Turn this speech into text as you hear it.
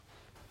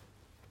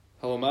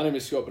Hello, my name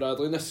is Scott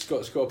Bradley and this is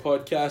Scott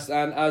Podcast,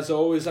 and as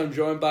always I'm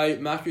joined by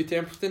Matthew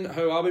Templeton.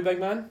 How are we, big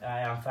man? I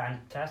am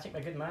fantastic,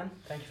 my good man.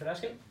 Thank you for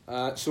asking.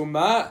 So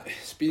Matt,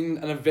 it's been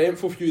an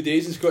eventful few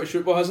days in Scottish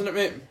football, hasn't it,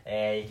 mate?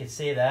 You could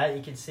say that,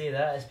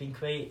 It's been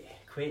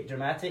quite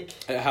dramatic.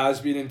 It has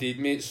been indeed,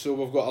 mate, so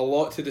we've got a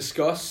lot to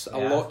discuss, a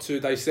lot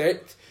to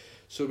dissect,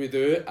 so we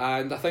do,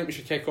 and I think we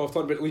should kick off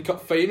talking about the League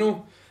Cup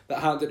final that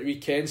happened at the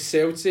weekend.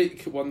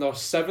 Celtic won their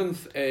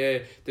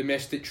 7th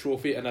domestic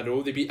trophy in a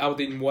row. They beat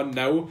Aberdeen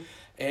 1-0.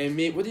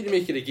 Mate, what did you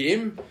make of the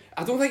game?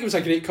 I don't think it was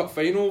a great cup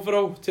final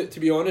overall, to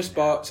be honest,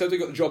 but Celtic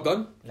got the job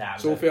done.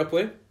 So fair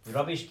play.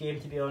 Rubbish game,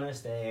 to be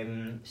honest.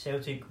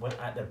 Celtic weren't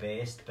at their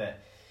best, but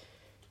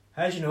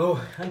as you know,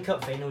 in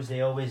cup finals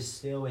they always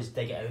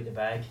dig it out of the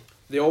bag.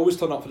 They always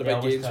turn up for the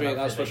big games, mate,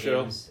 that's for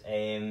sure.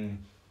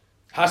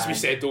 Has to be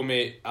said though,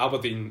 mate,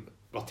 Aberdeen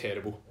were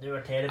terrible. They were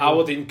terrible.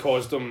 Aberdeen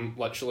caused them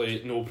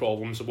literally no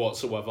problems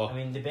whatsoever. I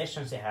mean, the best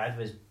chance they had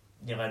was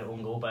nearly an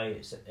own goal by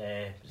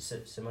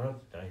Simonovic.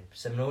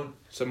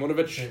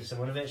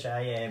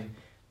 I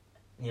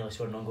nearly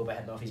scored an own goal by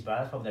hitting off his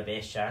bar. Probably their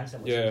best chance,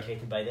 that was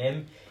created by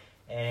them.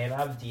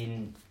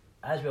 Aberdeen,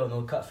 as we all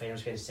know, cup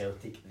finals against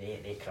Celtic,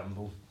 they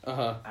crumble.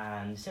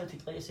 And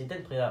Celtic, like I said,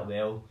 didn't play that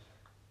well.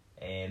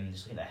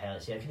 Just looking at the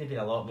highlights here, it could have been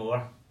a lot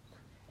more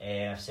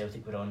if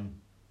Celtic were on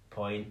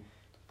point.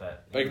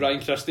 But big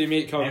Ryan Christie,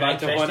 mate, coming back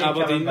to haunt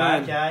Aberdeen,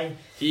 man.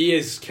 He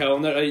is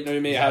killing it right now,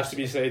 mate. It has to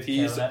be said.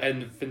 He's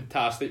in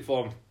fantastic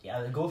form. Yeah,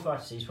 I'd go for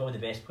it to say he's probably the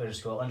best player in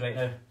Scotland right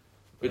now.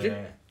 Would you?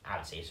 I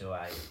would say so.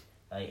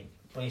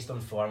 Based on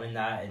form in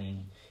that,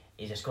 and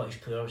he's a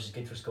Scottish player, which is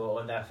good for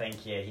Scotland. I think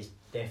he's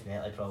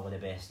definitely probably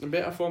the best. In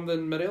better form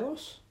than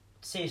Morelos?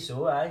 Say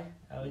so, I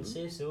would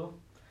say so.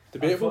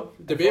 Debatable,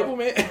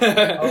 mate.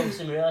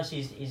 Obviously, Morelos,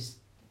 he's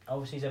a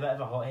bit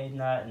of a hothead in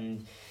that,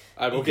 and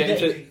we'll get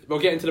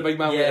into the big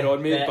man later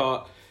on, mate.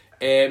 But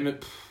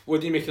what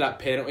do you make of that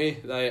penalty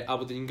that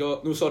Aberdeen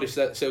got? No, sorry,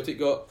 Celtic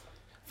got.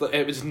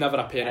 It was never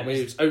a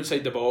penalty. It was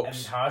outside the box. It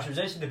was harsh. It was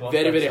outside the box.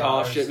 Very, very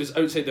harsh. It was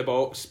outside the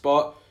box,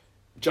 but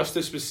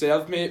justice was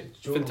served, mate.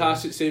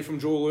 Fantastic save from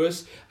Joe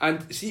Lewis.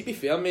 And see, to be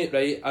fair, mate,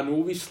 right? I know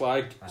we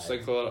slag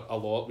Sinclair a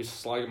lot. We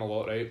slag him a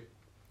lot, right?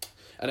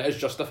 And it is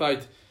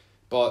justified.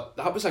 But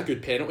that was a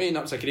good penalty, and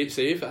that was a great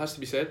save. It has to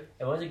be said.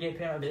 It was a great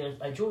penalty.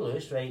 But Joe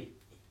Lewis, right?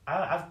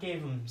 I've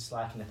gave him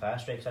slack in the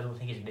past, right? Because I don't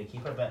think he's a great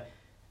keeper, but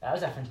that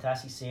was a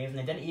fantastic save, and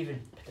they didn't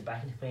even put it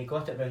back into play. He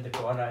got it round the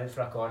corner, out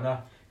for a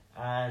corner,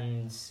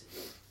 and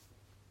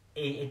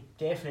it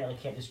definitely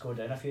kept the score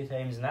down a few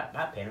times. And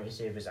that penalty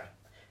save was a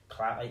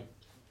class.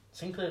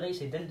 Sinclair, like I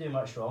said, didn't do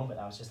much wrong, but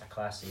that was just a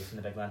class save from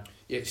the big man.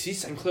 Yeah, see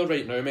Sinclair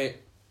right now, mate.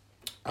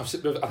 I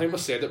think we've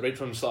said it right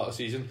from the start of the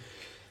season.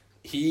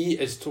 He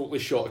is totally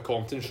short of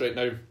confidence right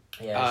now.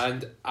 Yes.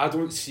 And I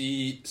don't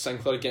see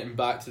Sinclair getting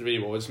back to the way he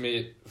was,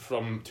 mate,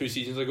 from 2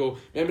 seasons ago.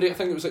 Remember, I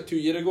think it was 2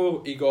 years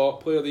ago, he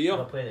got Player of the Year.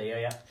 Player of the Year,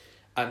 yeah.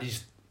 And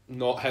he's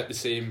not hit the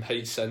same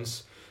height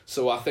since.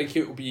 So I think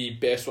it will be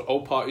best for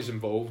all parties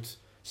involved,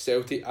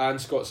 Celtic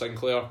and Scott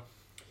Sinclair,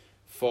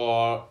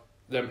 for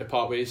them to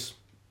part ways.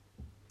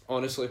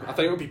 Honestly, I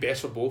think it would be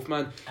best for both,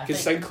 man. Because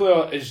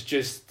Sinclair is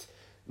just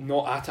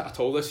not at it at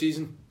all this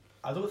season.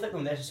 I don't think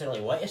they'll necessarily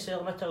want to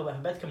sell him at all, but if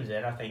a bid comes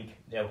in, I think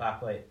they'll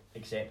happily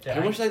accept it.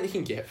 How much do you think they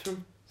can get for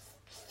him?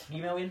 3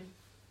 million.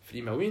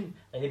 3 million?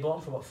 They bought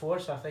him for what, 4,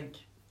 so I think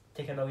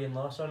take $1 million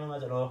loss on him, I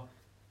don't know.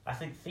 I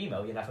think 3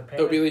 million if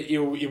a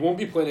he won't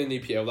be playing in the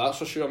EPL, that's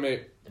for sure,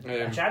 mate.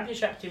 A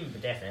championship team would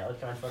definitely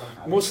transfer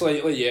him. Most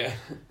likely,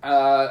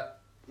 yeah.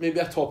 Maybe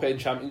a top end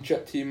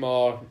championship team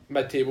or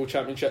mid table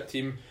championship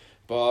team,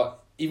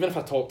 but even if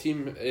a top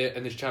team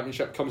in this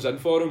championship comes in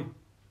for him,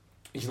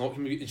 he's not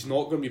going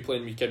to be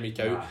playing week in, week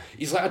out. Nah.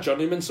 He's like a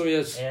journeyman, so he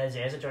is. He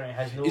is a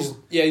journeyman.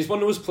 He's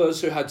one of those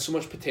players who had so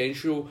much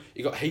potential.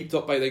 He got hyped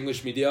up by the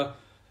English media,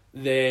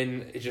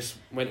 then it just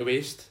went to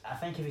waste. I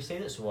think if he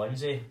stayed at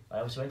Swansea, I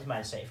obviously went to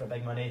Man City for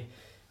big money.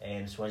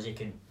 Swansea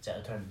can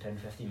turn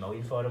 15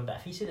 million for him, but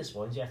if he stayed at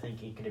Swansea, I think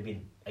he could have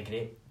been a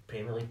great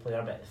Premier League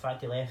player. But the fact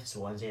he left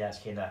Swansea, that's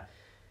kind of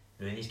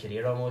ruined his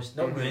career almost.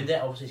 Not ruined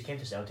it. Obviously, he's came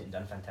to Celtic and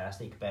done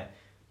fantastic, but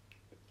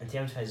in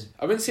terms of his...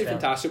 I wouldn't say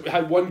fantastic, we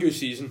had one good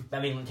season.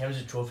 I mean, in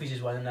terms of trophies,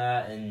 he's won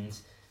that, and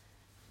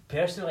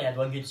personally, he had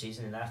one good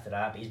season, and after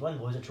that, but he's won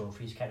loads of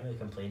trophies, can't really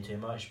complain too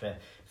much, but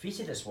if he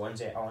stayed at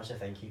Swansea, I honestly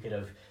think he could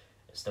have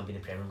still been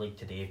in the Premier League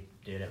today,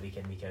 doing it week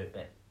in, week out,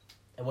 but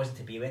it wasn't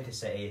to be. He went to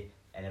City,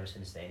 and ever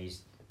since then, his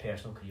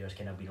personal career's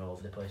kind of been all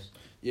over the place.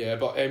 Yeah,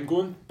 but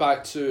going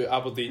back to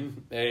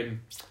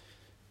Aberdeen,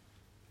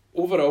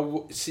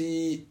 overall,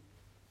 see,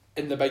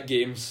 in the big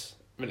games,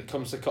 when it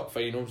comes to cup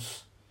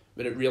finals,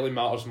 when it really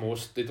matters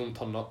most, they don't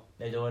turn up.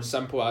 They don't.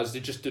 Simple as,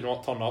 they just do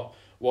not turn up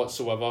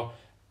whatsoever.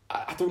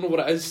 I don't know what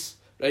it is,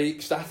 right?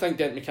 Because I think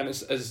Denton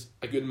McInnes is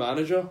a good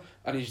manager,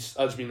 and he's,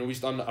 as we know, he's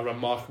done a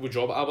remarkable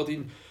job at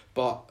Aberdeen.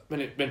 But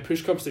when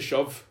push comes to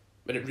shove,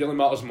 when it really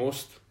matters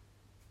most,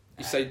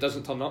 his side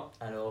doesn't turn up.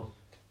 I know.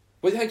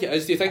 What do you think it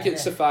is? Do you think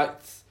it's the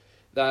fact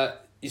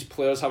that these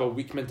players have a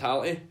weak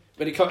mentality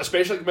when it comes,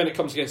 especially when it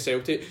comes against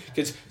Celtic?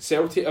 Because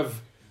Celtic have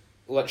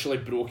literally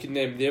broken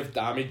them. They've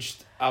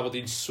damaged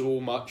Aberdeen so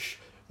much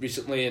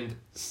recently, and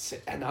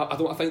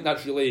I think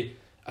that's really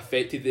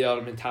affected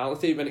their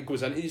mentality when it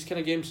goes into these kind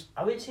of games.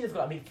 I wouldn't say they've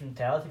got a weak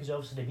mentality because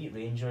obviously they beat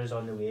Rangers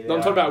on the way. No,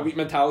 I'm talking about a weak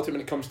mentality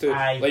when it comes to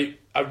like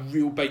a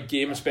real big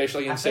game,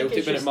 especially against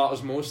Celtic when it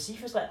matters most. See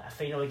if it's like a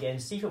final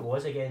against, see if it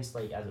was against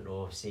like, I don't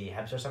know, say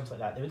Hibs or something like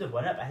that, they would have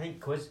won it. But I think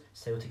because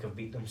Celtic have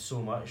beat them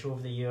so much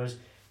over the years,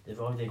 they've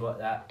already got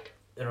that.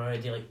 They're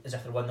already like as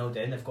if they're 1-0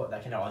 down. They've got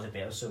that kind of, oh, they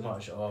better so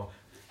much. Oh,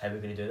 how are we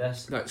going to do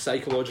this? That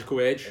psychological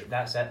edge.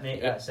 That's it, mate.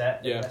 Yeah. That's it.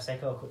 Yeah. That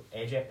psychological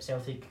edge at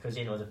Celtic because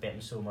they know they've beat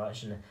them so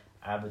much, and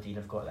Aberdeen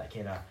have got that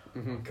kind of,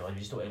 oh God, we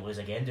just don't want to lose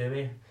again, do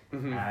we?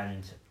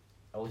 And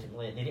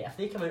ultimately, if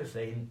they come out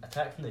fighting,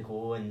 attack from the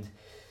goal, and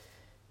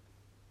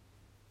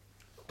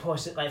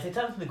possibly, if they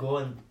attack from the goal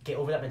and get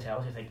over that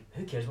mentality, I think,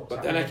 who cares what's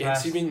happening? But then again,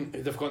 see, I mean,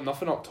 they've got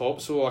nothing up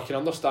top, so I can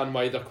understand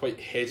why they're quite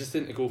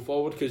hesitant to go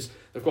forward because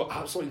they've got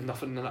absolutely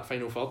nothing in that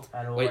final third.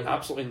 I know, like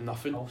absolutely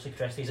nothing. Obviously,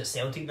 Christie's at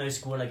Celtic now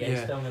scoring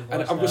against them.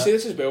 And I'm going to say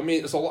this as well, mate.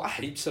 There's a lot of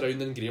hype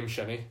surrounding Graham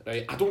Shinnie,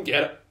 right? I don't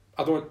get it.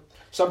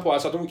 Simple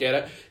as I don't get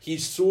it.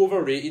 He's so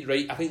overrated,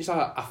 right? I think he's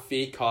a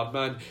fake hard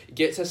man. He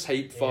gets his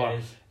hype or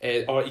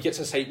he gets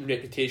his hype and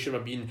reputation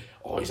of being,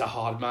 oh, he's a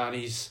hard man.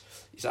 He's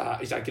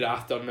a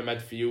grafter in the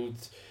midfield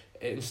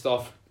and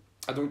stuff.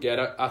 I don't get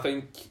it. I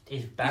think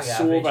he's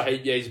so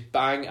overhyped. Yeah, he's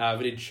bang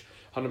average,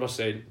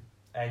 100%.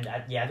 And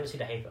I don't see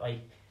the hype.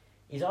 Like,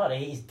 he's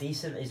alright. He's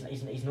decent.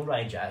 He's no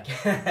Ryan Jack.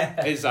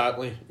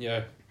 Exactly.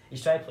 Yeah.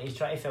 He's trying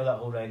to fill that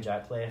hole Ryan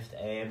Jack left.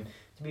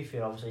 To be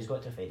fair, obviously he's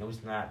got to finals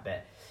and that,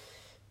 but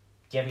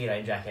give me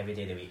Ryan Jack every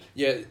day of the week.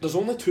 Yeah, there's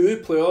only 2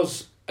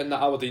 players in the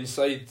Aberdeen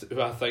side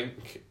who I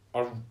think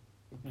are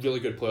really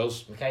good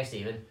players.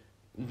 Mackay-Steven.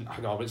 No,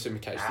 I wouldn't say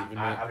Mackay-Steven,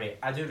 mate.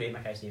 I do rate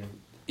Mackay-Steven.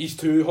 He's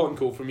too hot and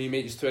cold for me,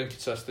 mate. He's too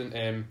inconsistent.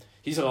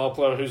 He's another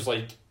player who's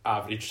like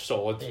average,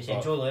 solid. Did you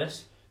say Joe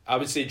Lewis? I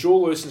would say Joe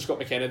Lewis and Scott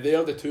McKenna.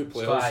 They're the 2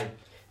 players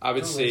I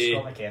would say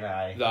Scott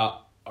McKenna,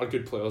 that are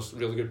good players,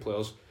 really good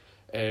players.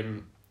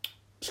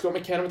 Scott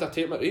McKenna, would I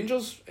take him at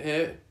Rangers?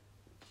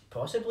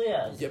 Possibly,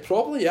 yeah. Yeah,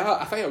 probably, yeah.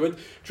 I think I would.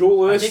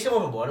 Joe Lewis. I'd take him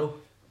over Bono.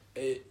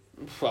 I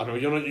know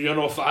you're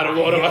not far of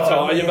Bono at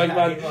all, you big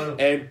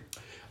man.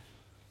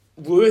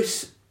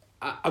 Lewis,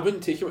 I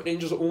wouldn't take him at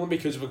Rangers only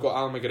because we've got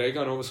Alan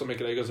McGregor, and obviously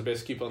McGregor's the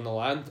best keeper in the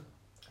land.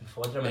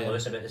 Fodder and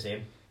Lewis about the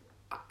same.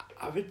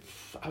 I would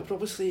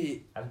probably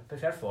say I would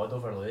prefer Fod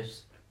over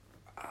Lewis.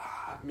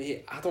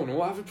 Mate, I don't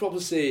know. I would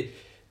probably say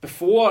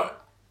before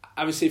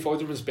I would say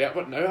Fodder was better,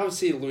 but now I would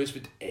say Lewis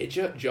would edge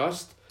it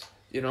just,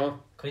 you know.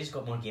 Because he's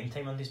got more game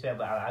time on his belt,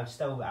 but I'm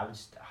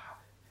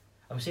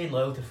saying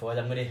loyal to Ford.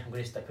 I'm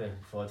gonna stick with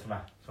Ford for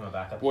my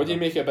backup. What do you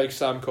make of big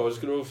Sam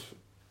Cosgrove?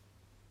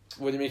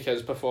 What do you make of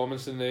his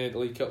performance in the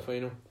League Cup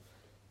final?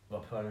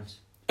 What performance?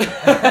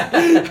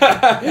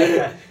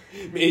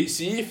 Mate,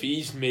 see if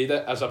he's made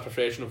it as a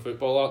professional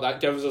footballer,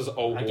 that gives us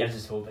all hope. That gives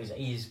us hope.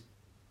 He's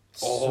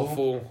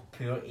awful. So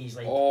poor. He's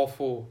like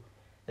awful.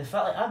 The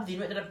fact like Aberdeen,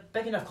 they're a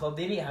big enough club.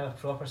 They need to have a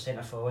proper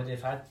centre forward.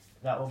 They've had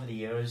that over the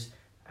years,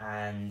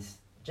 and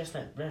just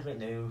like right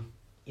now,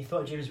 you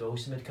thought James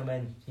Wilson would come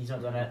in. He's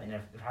not done it, and they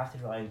have to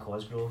rely on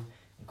Cosgrove.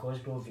 And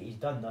Cosgrove, he's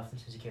done nothing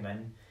since he came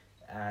in,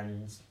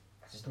 and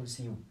I just don't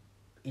see.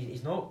 He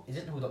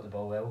doesn't hold up the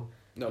ball well.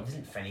 No, he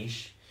doesn't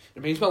finish.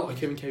 It means well like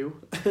Kevin Kyle.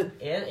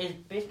 Yeah,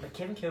 but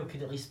Kevin Kyle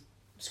could at least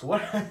score.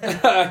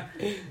 Yeah,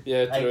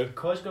 like, true.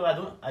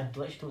 Cosgrove, I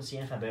literally don't see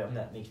anything about him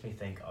that makes me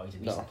think, oh, he's a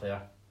decent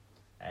player.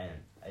 And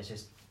it's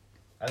just,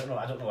 I don't know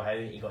how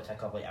he got to a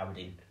club like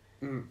Aberdeen.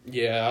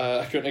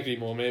 Yeah, I couldn't agree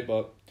more, mate.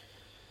 But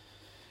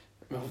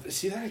well,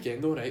 see that again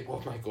though, right?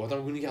 Oh my god,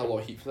 I'm going to get a lot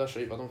of heat for this,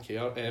 right? But I don't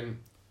care.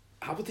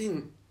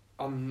 Aberdeen,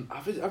 I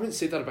wouldn't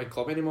say they're a big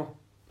club anymore.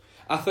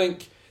 I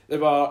think they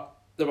were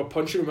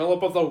punching well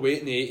above their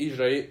weight in the 80s,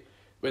 right?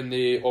 When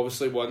they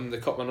obviously won the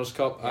Cup Winners'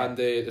 Cup and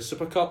the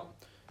Super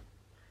Cup.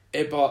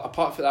 But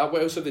apart from that,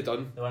 what else have they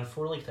done? They won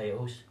 4 league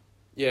titles.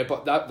 Yeah,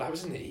 but that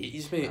was in the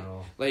 80s, mate.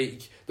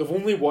 Like, they've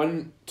only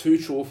won 2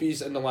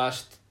 trophies in the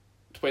last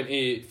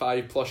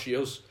 25 plus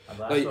years.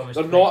 Like,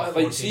 they're not,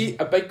 like, see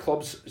big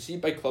clubs,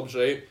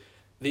 right?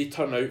 They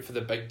turn out for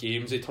the big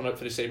games, they turn out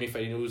for the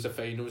semi-finals, the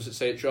finals,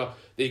 etc.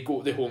 They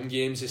go to the home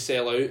games, they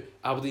sell out.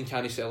 Aberdeen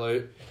can't sell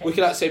out. Look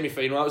at that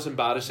semi-final, that was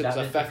embarrassing. It was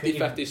a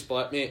 50-50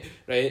 split, mate,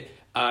 right?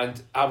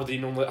 And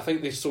Aberdeen only, I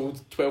think they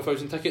sold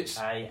 12,000 tickets.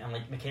 Aye, and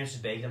like McKenna's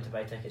just begged them to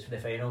buy tickets for the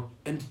final.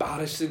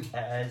 Embarrassing.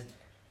 It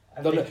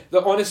is.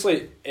 They're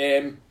honestly,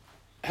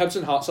 Hibs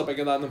and Hearts are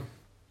bigger than them.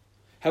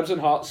 Hibs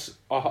and Hearts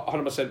are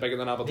 100% bigger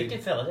than Aberdeen. They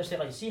can fill it.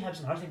 Like, see Hibs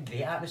and Hearts have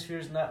great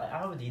atmospheres and that. Like,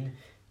 Aberdeen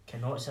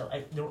cannot sell.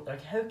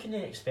 Like, how can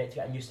they expect to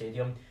get a new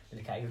stadium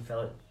when they can't even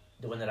fill it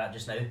the one they're at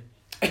just now?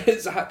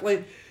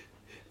 Exactly.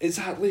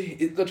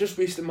 They're just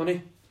wasting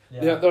money.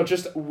 Yeah. They're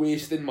just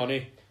wasting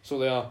money. So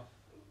they are.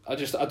 I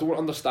don't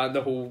understand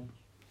the whole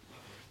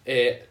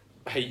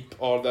hype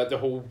or the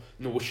whole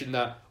notion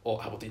that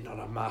Aberdeen are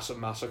a massive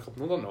club.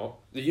 No, they're not.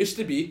 They used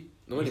to be.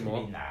 No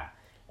anymore.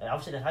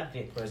 Obviously they've had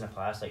great players in the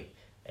past like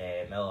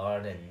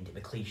Millard and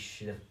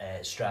McLeish,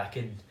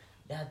 Strachan.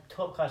 They had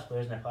top class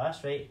players in the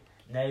past, right?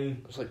 now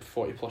It was like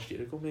 40 plus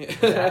years ago, mate.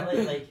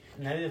 exactly, like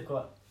now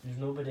there's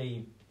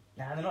nobody.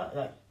 Nah, they're not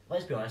like.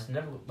 Let's be honest.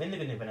 When they're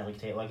going to win a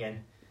league title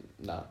again?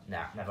 Nah,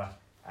 Never.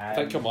 I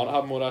think Kilmarnock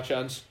have more of a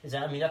chance. Is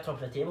that? I mean, they're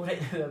top of the table right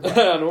now.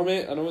 I know,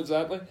 mate. I know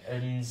exactly.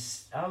 And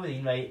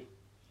Aberdeen, right,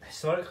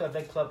 historically a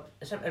big club.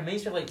 It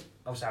reminds me of, like,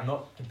 obviously I'm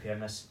not comparing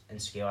this in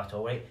scale at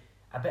all, right?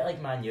 A bit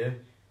like Man U.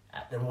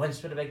 They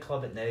once were a big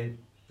club, but now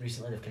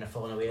recently they've kind of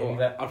fallen away a wee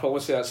bit. I'd probably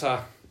say that's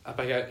a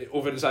big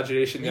over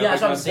exaggeration. Yeah,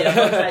 that's what I'm saying. I'm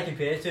not trying to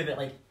compare it to, but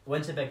like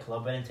once a big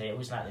club winning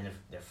titles, and then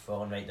they're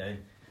falling right down.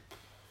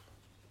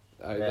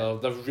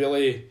 They're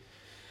really.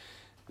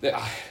 They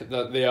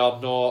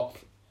are not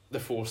the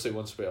force they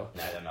once were. No,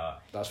 they're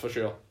not. That's for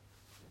sure.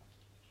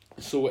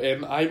 So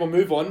I will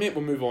move on, mate.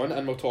 We'll move on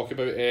and we'll talk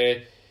about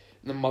the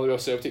Motherwell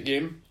Celtic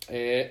game.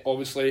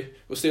 Obviously,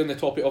 we'll stay on the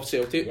topic of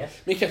Celtic.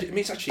 Yes. It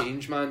makes a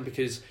change, man,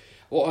 because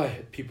a lot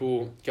of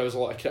people give us a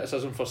lot of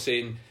criticism for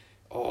saying,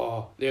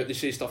 they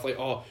say stuff like,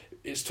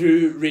 it's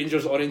too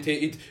Rangers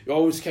orientated. You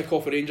always kick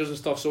off with Rangers and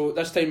stuff. So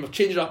this time we've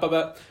changed it up a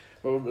bit.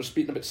 We're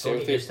speaking about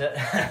Celtic.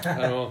 I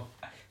know.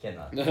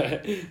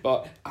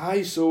 But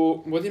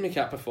so what do you make of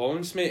that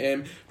performance,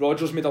 mate?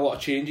 Rodgers made a lot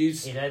of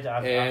changes. He did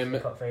after the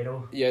cup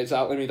final. Yeah,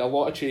 exactly, made a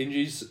lot of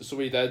changes. So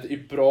he did. He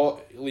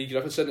brought Lee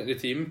Griffiths into the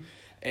team.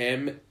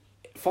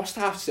 First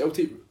half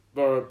Celtic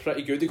were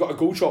pretty good. They got a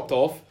goal chopped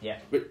off,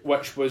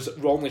 which was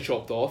wrongly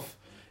chopped off.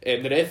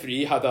 The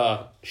referee had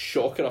a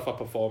shocker of a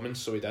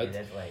performance, so he did.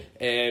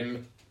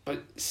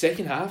 But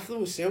second half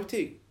though,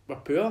 Celtic were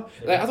poor.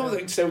 I don't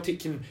think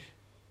Celtic can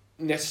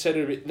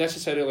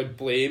necessarily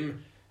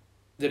blame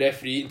the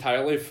referee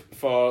entirely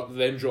for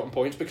them dropping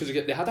points, because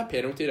they had a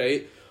penalty,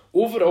 right?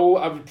 Overall,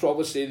 I would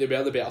probably say they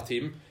were the better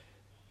team.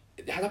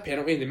 They had a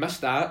penalty and they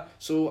missed that,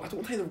 so I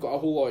don't think they've got a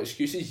whole lot of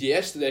excuses.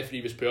 Yes, the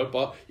referee was poor,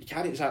 but you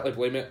can't exactly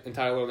blame it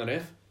entirely on the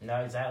ref. No,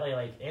 exactly.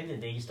 Like, at the end of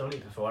the day, you still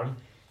need to perform.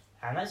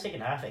 And that second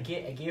half, it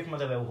gave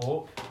Motherwell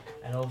hope,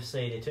 and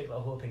obviously they took that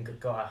hope and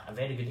got a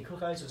very good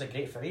equaliser. It was a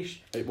great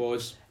finish. It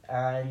was.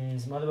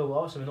 And Motherwell,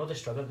 obviously, we know they're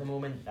struggling at the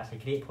moment. That's a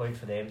great point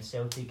for them.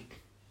 Celtic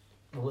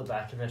will look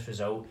back on this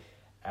result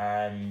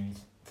and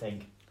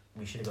think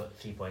we should have got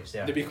 3 points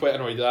there. They'd be quite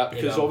annoyed at that,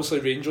 because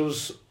obviously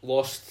Rangers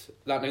lost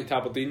that night to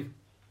Aberdeen,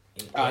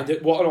 and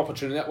what an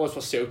opportunity that was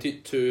for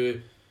Celtic to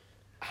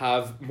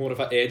have more of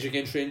an edge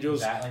against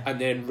Rangers,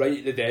 and then right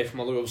at the death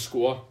Motherwell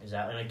score.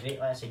 Exactly,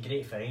 that's a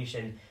great finish,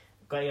 and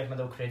got to give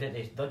Motherwell credit.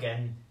 They dug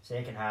in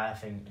second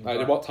half and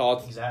they worked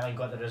hard. Exactly,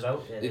 got the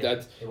result. They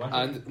did.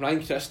 And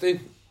Ryan Christie,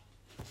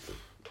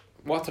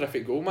 what a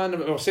terrific goal, man.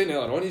 We were saying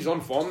earlier on, he's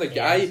on form. The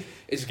guy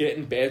is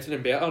getting better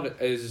and better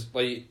as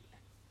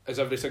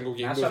every single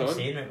game goes on. That's what I'm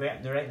saying.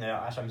 Right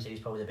now, that's what I'm saying.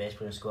 He's probably the best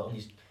player in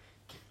Scotland.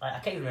 I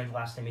can't even remember the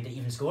last time he didn't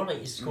even score. Like,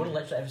 he's scoring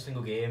literally every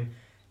single game.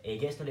 He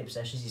gets in the right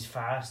positions. He's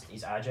fast.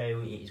 He's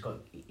agile. He's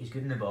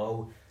good in the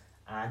ball.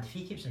 And if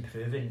he keeps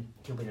improving,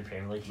 he'll be in the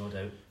Premier League, no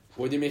doubt.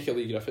 What do you make of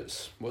Lee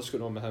Griffiths? What's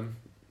going on with him?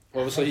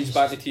 Obviously, he's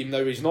back in the team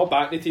now. He's not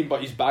back in the team,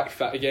 but he's back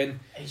fit again.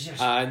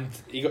 And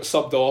he got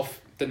subbed off.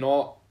 Did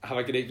not have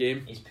a great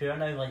game. He's poor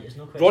now. Like, there's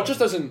no question. Rodgers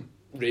doesn't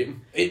rate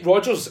him.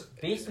 Rodgers.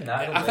 Based on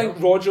that, I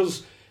think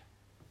Rodgers.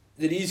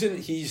 The reason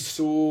he's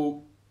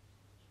so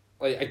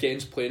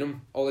against playing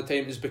him all the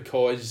time is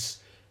because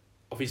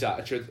of his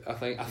attitude. I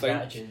think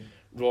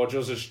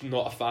Rodgers is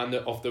not a fan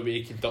of the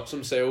way he conducts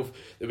himself,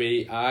 the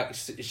way he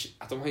acts.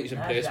 I don't think he's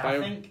impressed by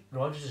him. I think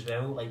Rodgers as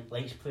well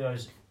likes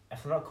players,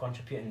 if they're not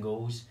contributing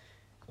goals,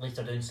 at least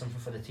they're doing something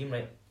for the team,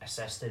 right?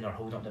 Assisting or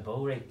holding up the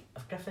ball, right?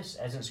 If Griffiths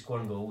isn't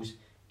scoring goals,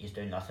 he's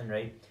doing nothing,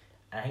 right?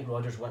 And I think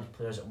Rodgers wants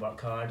players that work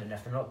hard, and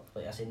if they're not,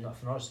 like I said, if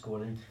they're not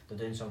scoring, they're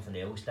doing something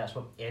else. That's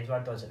what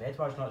Edward does. If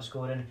Edward's not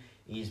scoring,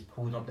 he's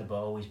holding up the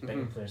ball, he's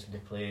bringing players into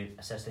play,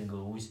 assisting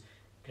goals.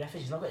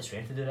 Griffiths, he's not got the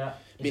strength to do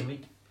that. He's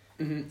weak.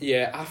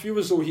 Yeah, I feel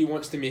as though he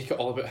wants to make it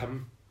all about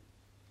him.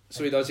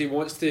 So he does. He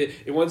wants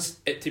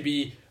it to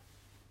be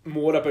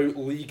more about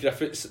Lee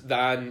Griffiths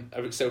than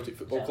about Celtic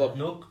Football Club.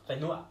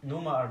 No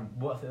matter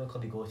what football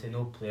club you go to,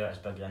 no player is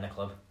bigger than the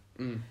club.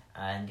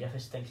 And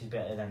Griffiths thinks he's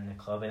better than the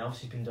club, and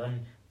obviously he's been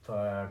done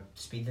for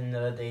speeding the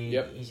other day.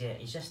 Yep.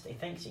 He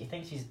thinks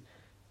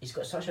he's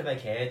got such a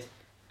big head,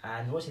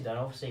 and what's he done?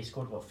 Obviously he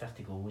scored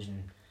 50 goals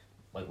in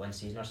one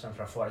season or something,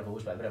 for 40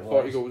 goals, whatever it was.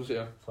 40 goals,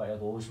 yeah. 40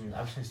 goals, and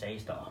ever since then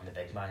he's thought, I'm the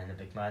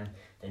big man.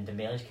 Then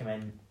Dembele's come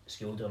in,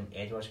 schooled him.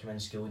 Edwards come in,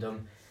 schooled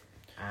him,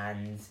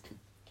 and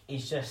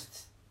he's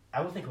just.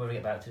 I don't think he'll ever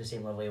get back to the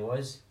same level he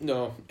was.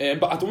 No,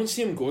 but I don't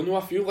see him going though.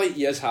 I feel like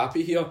he is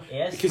happy here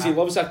because he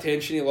loves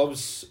attention. He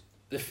loves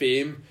the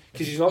fame,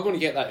 because he's not going to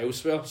get that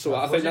elsewhere. So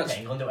I think that's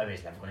England.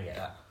 He's never going to get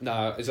that.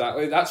 Nah,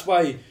 exactly. That's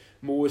why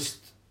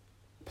most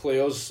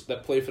players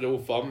that play for the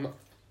Old Firm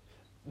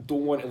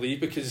don't want to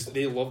leave, because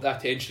they love the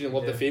attention, they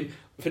love the fame.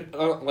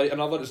 Like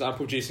another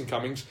example, Jason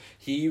Cummings,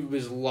 he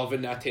was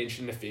loving the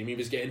attention and the fame he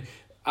was getting.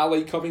 I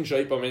like Cummings,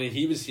 right, but when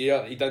he was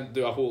here, he didn't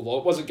do a whole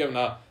lot. Wasn't given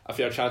a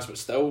fair chance, but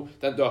still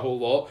didn't do a whole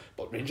lot.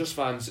 But Rangers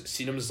fans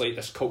seen him as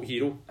this cult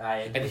hero,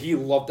 and he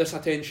loved this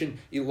attention.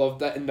 He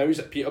loved it, and now he's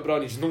at Peterborough,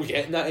 and he's not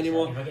getting that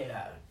anymore. You're not getting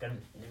that.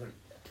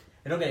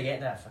 You're not going to get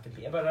that fucking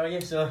Peterborough, are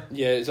you? So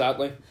Yeah,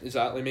 exactly,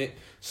 mate.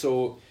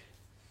 So,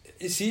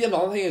 see,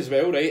 another thing as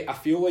well, right? I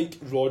feel like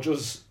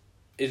Rodgers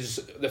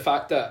is the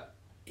fact that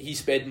he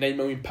spent £9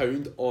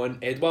 million on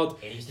Edward.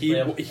 He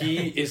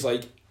is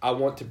like, I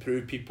want to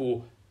prove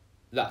people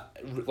that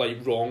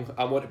like wrong.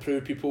 I want to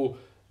prove people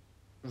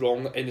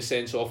wrong in the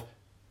sense of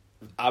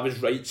I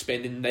was right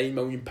spending £9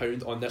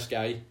 million on this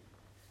guy.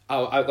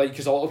 I like,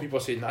 because a lot of people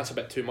are saying that's a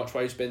bit too much.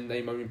 Why spend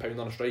 £9 million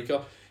on a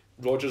striker?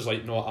 Rodgers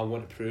like, no, I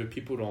want to prove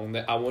people wrong.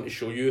 That I want to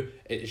show you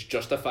it is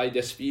justified.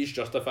 This fee is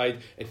justified,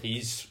 and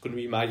he's going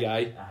to be my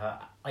guy.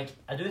 Like,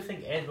 I do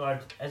think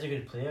Edward is a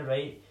good player,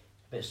 right?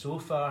 But so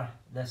far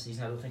this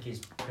season, I don't think he's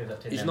proved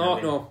up to. He's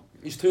not. No,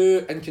 he's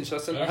too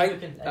inconsistent. Yeah,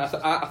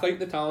 I think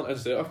the talent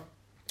is there.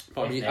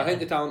 For me, I think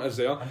the talent is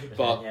there,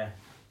 but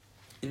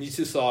he needs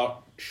to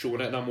start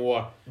showing it on a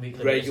more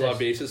regular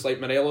basis. Like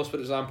Morelos, for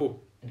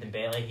example.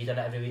 Dembele, he done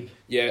it every week.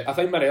 Yeah, I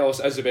think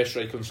Morelos is the best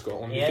striker in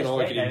Scotland. We can all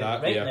agree on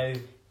that. Right now,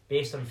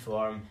 based on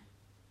form,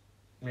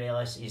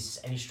 Morelos is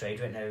in his stride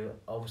right now.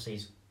 Obviously,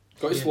 he's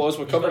got his flaws.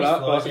 We'll cover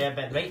that.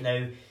 But right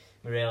now,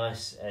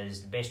 Morelos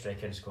is the best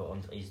striker in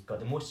Scotland. He's got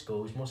the most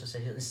goals, most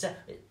assists.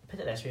 Put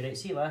it this way, right?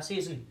 See, last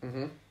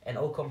season, in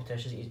all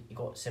competitions, he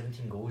got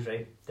 17 goals,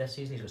 right? This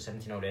season, he's got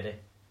 17 already.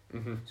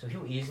 So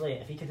he'll easily,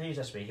 if he continues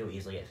this way, he'll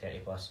easily get 30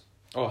 plus.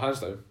 Oh,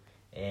 hands down.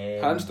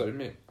 Hands down,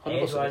 mate.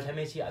 100%. Edward, how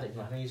many is he? I think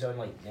he's on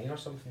like 9 or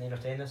something, 9 or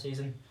 10 this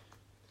season.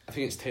 I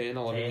think it's 10,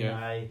 11, yeah.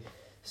 Aye.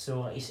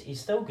 So he's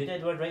still good,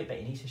 Edward, right? But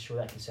he needs to show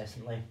that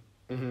consistently.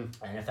 And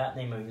if that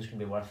 £9 million is going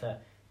to be worth it,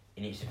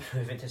 he needs to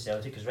prove it to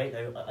Celtic. Because right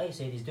now, like I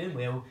said, he's doing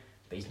well,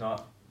 but he's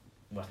not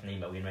worth £9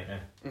 million right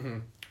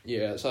now.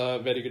 Yeah, it's a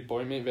very good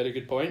point, mate. Very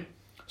good point.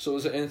 So,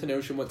 is there anything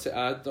else you want to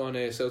add on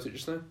Celtic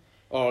just now,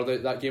 or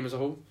that game as a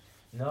whole?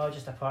 No,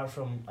 just apart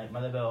from like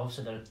Motherwell,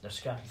 obviously they're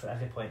scrapping for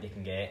every point they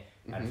can get,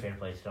 and fair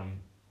play to them,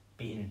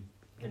 beating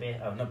the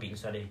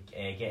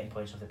getting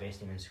points off the best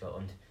team in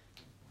Scotland.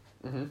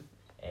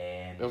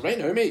 Well, right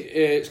now, mate,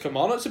 it's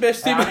Kilmarnock's the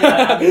best team.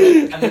 I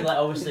mean, like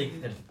obviously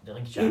the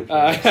league champions.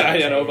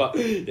 I know, but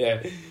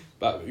yeah,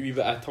 but a wee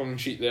bit of tongue in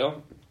cheek there.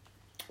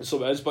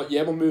 So it is, but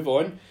yeah, we'll move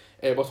on.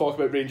 We'll talk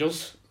about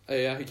Rangers.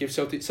 He gave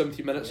Celtic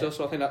 17 minutes there,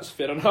 so I think that's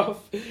fair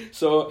enough.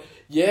 So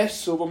yes,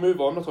 so we'll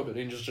move on. We'll talk about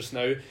Rangers just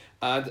now,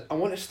 and I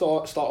want to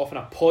start off on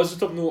a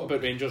positive note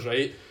about Rangers,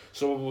 right?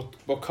 So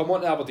we'll come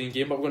on to the Aberdeen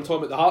game, but we're going to talk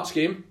about the Hearts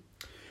game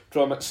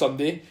from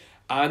Sunday,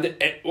 and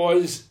it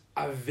was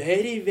a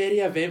very, very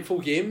eventful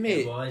game,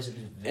 mate.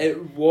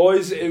 It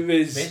was.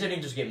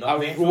 Rangers game,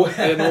 not eventful.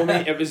 I know,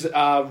 mate. It was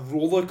a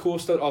roller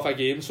coaster of a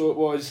game, so it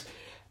was,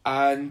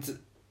 and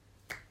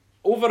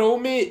overall,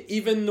 mate,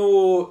 even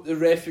though the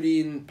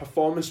refereeing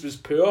performance was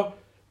poor,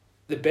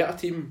 the better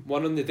team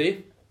won on the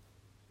day.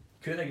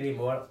 Couldn't agree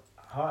more.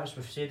 Hearts,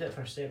 we've said it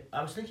for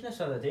I was thinking this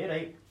the other day,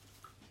 right?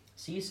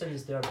 See,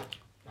 since their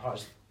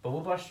Hearts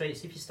bubble burst, right?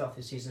 See if you start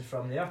the season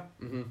from there.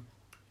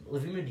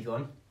 Levine would be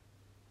gone.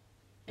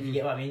 If you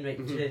get what I mean, right?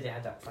 Today they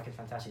had that fucking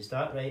fantastic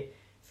start, right?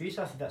 If you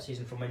started that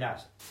season from when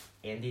that's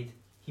ended,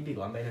 he'd be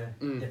gone by now.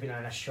 They've been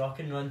on a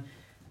shocking run,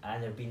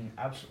 and they've been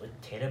absolutely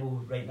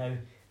terrible right now.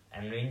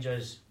 And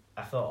Rangers,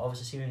 I thought,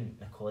 obviously, see when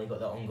Macaulay got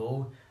that on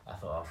goal, I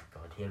thought, oh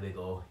God, here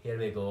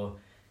we go.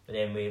 But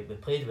then we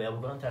played well,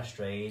 we got into our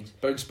stride.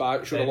 Bounced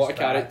back, showed a lot of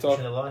character.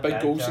 Big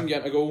Goldson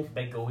getting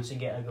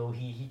a goal.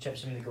 He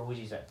chips him the goals.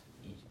 He's a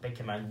big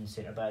commanding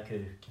centre back who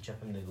can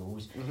chip him the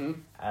goals.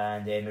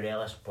 And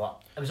Morelos,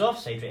 but it was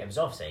offside, right? It was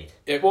offside.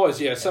 It was,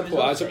 yeah,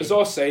 simple as. It was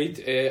offside.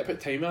 About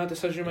time that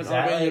decision went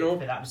on, you know.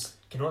 But that was,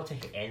 cannot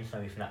take anything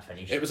away from that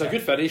finish. It was a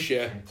good finish,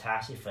 yeah.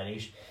 Fantastic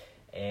finish.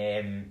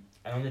 And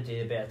on the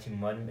day the better team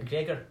won.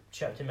 McGregor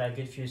chipped him a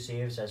good few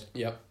saves, as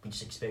we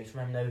just expect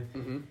from him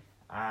now.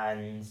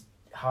 And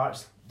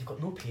Hearts, they've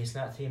got no pace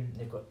in that team.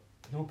 They've got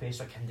no pace.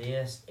 Or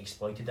Candeas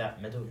exploited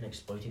that. Middleton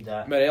exploited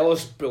that.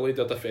 Morelos bullied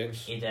their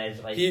defence. He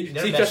did. Like, see,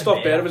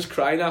 Christoph Berra was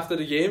crying after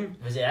the game.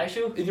 Was it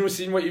actual? You know,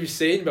 seeing what he was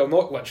saying. Well,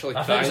 not literally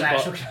crying,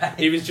 but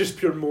he was just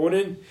pure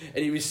moaning,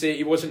 and he was saying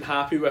he wasn't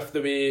happy with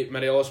the way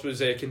Morelos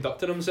was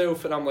conducting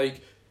himself. And I'm like,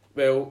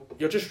 well,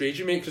 you're just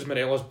raging, mate, because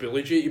Morelos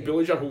bullied you. He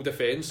bullied your whole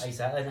defence.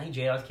 Exactly. I think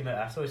Gerrard came out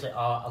afterwards like,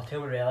 oh, I'll tell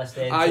Morelos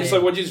then. He's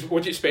like, what do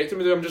you expect him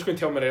to do? I'm just going to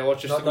tell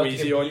Morelos just to go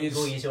easy on you.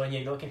 Go easy on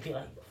you. Not compete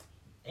like,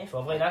 F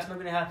off, like that's not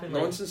going to happen.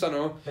 Like, nonsense, I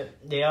know. But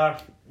they are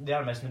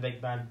missing the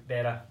big man,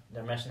 Berra.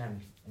 They're missing him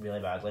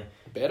really badly.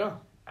 Berra?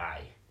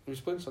 Aye. He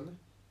was playing Sunday.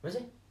 Was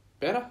he?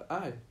 Berra?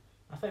 Aye.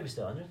 I thought he was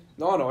still injured.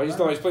 No, he's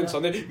not. He's playing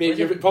Sunday. Mate,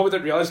 you probably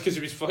didn't realise because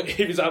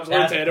he was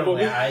absolutely terrible.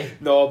 Aye.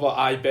 No, but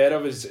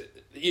Berra was.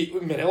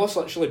 Morelos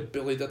literally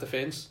bullied the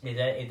defence. He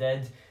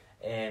did.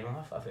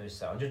 I thought he was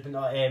still injured, but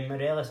no.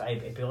 Morelos,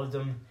 he bullied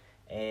them.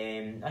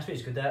 That's what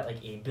he's good at. Like,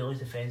 he bullies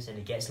defence and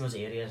he gets in those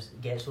areas,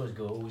 gets those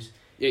goals.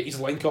 Yeah,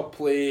 his link-up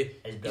play,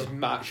 his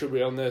match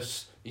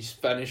awareness, his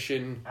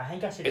finishing. I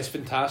think it's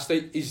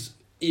fantastic.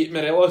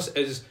 Morelos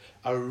is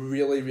a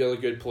really, really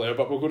good player,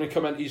 but we're going to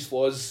come into his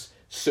flaws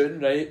soon,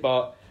 right?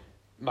 But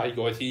my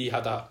God, he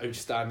had an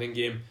outstanding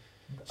game.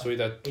 So he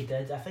did. He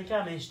did. I think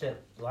I mentioned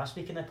it last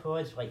week in the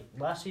pod. Like,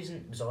 last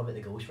season was all about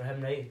the goals for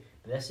him, right?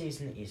 But this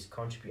season, he's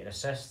contributing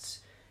assists.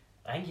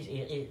 I think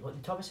he's the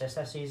top assist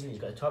this season. He's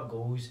got the top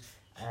goals,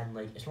 and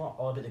like it's not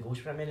all about the goals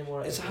for him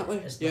anymore. Exactly.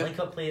 It's the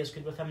link-up play that's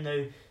good with him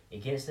now. He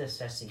gets the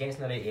assists. He gets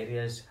in the right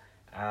areas,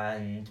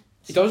 and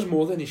he does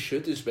more than he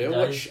should as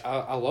well, which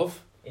I love.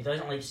 He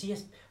doesn't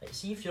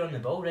see if you're on the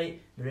ball,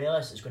 right,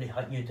 Morelos is going to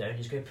hunt you down,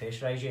 he's going to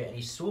pressurise you, and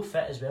he's so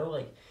fit as well.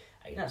 Like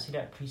I can see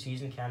that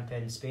pre-season camp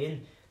in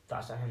Spain,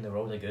 that's not him, they're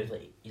really good.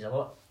 Like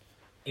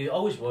he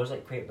always was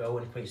like quite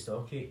built and quite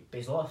stocky, but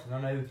he's a lot thinner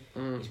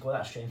now. He's got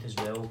that strength as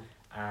well,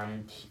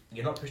 and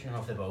you're not pushing him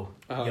off the ball.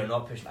 You're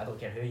not pushing, I don't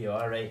care who you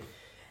are, right,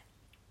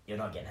 you're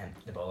not getting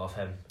the ball off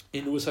him.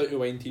 He knows how to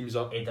wind teams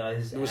up. He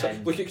does.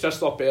 Look at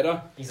Christoph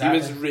Berra. Exactly.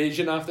 He was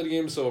raging after the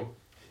game.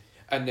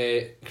 And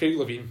Craig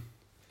Levein,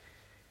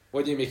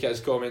 what do you make of his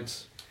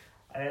comments?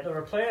 They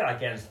were playing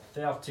against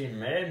 13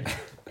 men.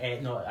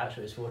 No,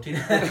 actually it was 14.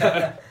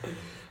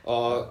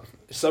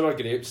 Sour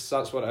grapes,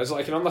 that's what it is.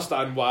 I can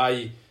understand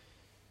why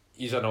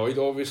he's annoyed,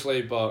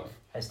 obviously, but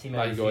his team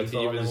my God,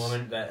 he was. The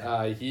moment,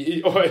 but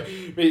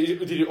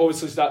did you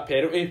obviously that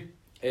penalty?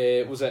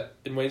 Was it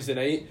in Wednesday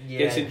night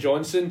against St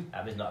Johnson?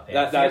 That was not a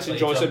penalty. That St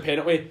Johnson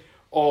penalty.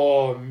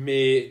 Oh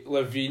mate,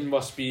 Levein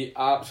must be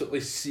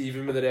absolutely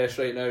seething with the rest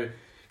right now.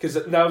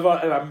 Because never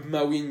in a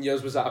million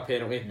years was that a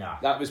penalty.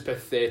 Nah. That was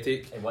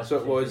pathetic. It was. So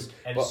pathetic.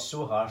 It was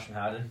so harsh on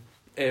Harden.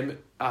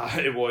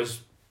 It was.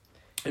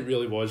 It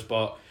really was.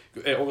 But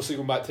obviously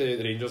going back to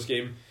the Rangers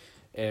game,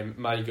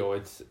 my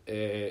God,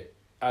 and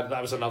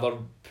that was another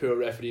poor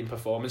refereeing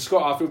performance.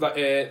 Scott Arfield,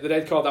 the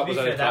red card, that was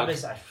a red card.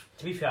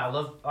 To be fair, I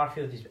love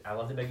Arfield. I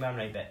love the big man,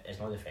 right? But it's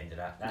not defending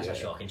that. That's a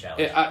shocking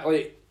challenge.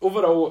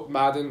 Overall,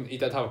 Madden, he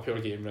did have a poor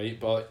game, right?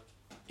 But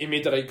he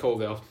made the right call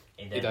there.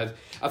 He did.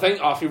 I think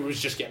Arfield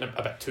was just getting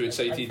a bit too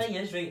excited. The thing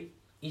is, right,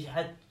 he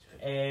had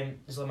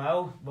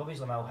Bobby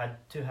Zlamel had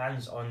two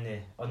hands on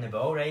the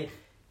ball, right?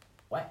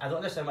 Why, I don't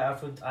understand why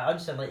Arfield. I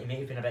understand like he may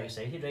have been a bit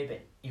excited, right?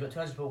 But you got two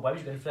hands on the ball. Why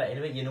was you going for that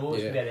anyway? You know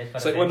it's going to be a red card.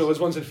 It's like one of those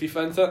ones in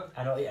FIFA, isn't it?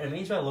 I know. It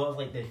reminds me a lot of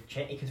like the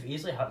check. He could have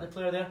easily hurt the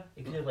player there.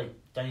 He could have like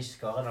done his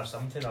sculling or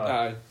something.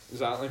 Or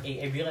exactly.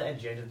 He really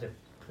injured the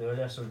player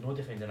there, so no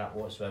defending that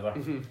whatsoever.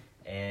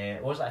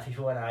 It was like a FIFA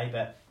one,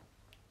 but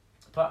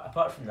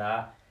apart from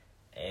that.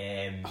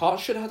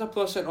 Hearts should have had a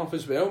player sent off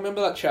as well.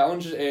 Remember that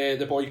challenge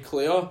the boy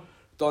Clare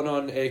done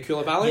on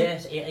Koulibaly?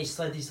 Yes, he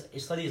slid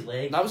his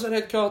leg. That was a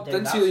red card. I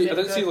didn't see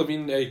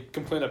Levein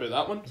complain about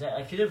that one.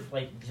 I could have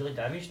really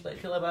damaged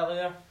Koulibaly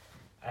there.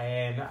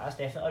 That's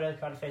definitely a red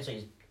card offence.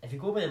 Like, if you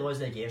go by the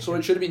laws of the game, so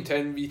it should have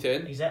been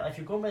 10v10. Exactly. If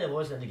you're going by the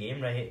laws of the game,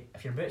 right?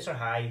 If your boots are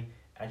high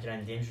and you're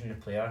endangering the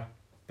player,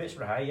 boots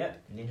were high,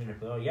 yep. Endangering the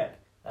player, yep.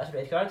 That's a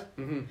red card.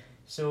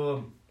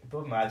 So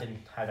Bob Madden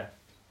had a.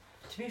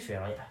 To be fair,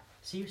 like.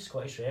 See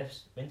Scottish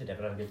refs, when did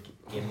ever have a good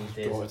game these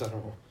days? God, I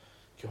don't know.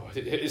 God,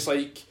 it's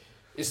like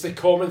it's the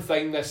common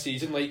thing this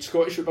season. Like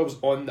Scottish football's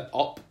on the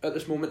up at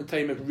this moment in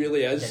time. It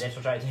really is. The refs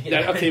are trying to the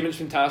entertainment's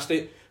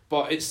fantastic,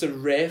 but it's the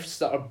refs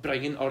that are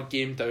bringing our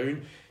game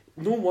down.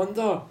 No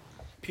wonder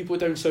people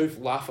down south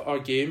laugh at our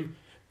game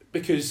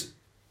because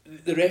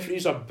the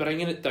referees are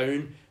bringing it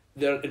down.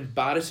 They're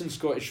embarrassing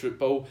Scottish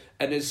football,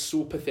 and it's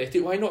so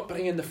pathetic. Why not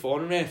bring in the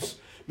foreign refs?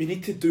 We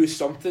need to do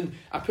something.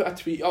 I put a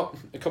tweet up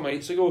a couple of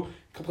nights ago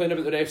complaining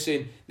about the refs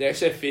saying the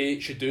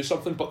SFA should do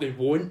something, but they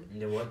won't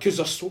because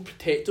they're so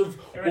protective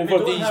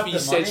over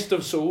these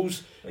sensitive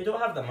souls. We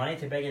don't have the money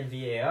to bring in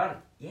VAR.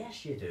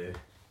 Yes, you do.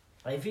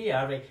 Like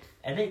VAR, right?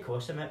 It might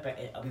cost them it, but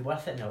it'll be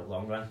worth it in the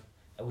long run.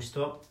 It will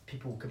stop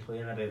people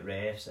complaining about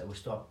refs. It will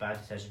stop bad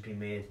decisions being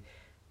made,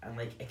 and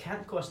like it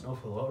can't cost an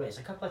awful lot. Right? It's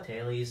a couple of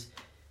tellies.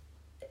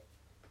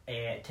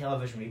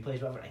 Television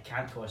replays, whatever. It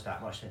can't cost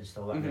that much to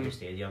install that in every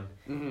stadium.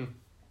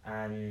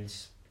 And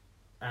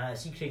I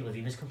see Craig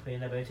Levein is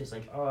complaining about it. It's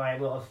like,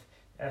 well,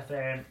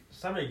 if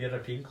some of the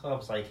European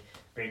clubs like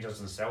Rangers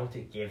and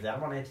Celtic gave their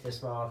money to the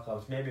smaller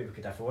clubs, maybe we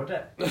could afford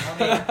it. I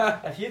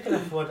mean, if you can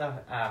afford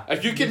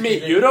if you can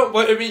make Europe,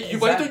 why don't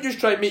you just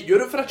try and make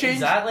Europe for a change?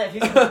 Exactly.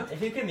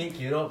 If you can make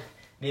Europe,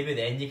 maybe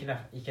then you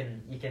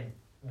can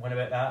win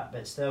about that.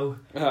 But still,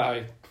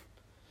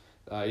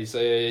 he's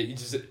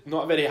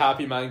not a very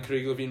happy man,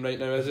 Craig Levein, right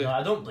now, is he? No,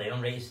 I don't blame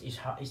him. Right,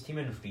 he's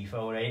teaming in free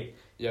fall, right?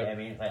 Yeah. I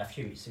mean, like a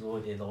few weeks ago,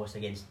 they lost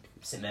against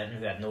St Mirren,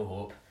 who had no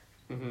hope.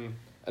 And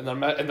they've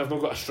not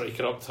got a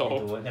striker up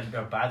top.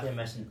 They're badly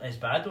missing. It's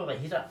bad though.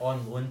 Like he's an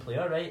on-loan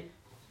player, right?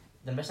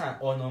 They're missing an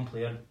on-loan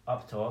player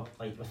up top.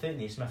 Like without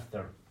Naismith,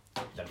 they're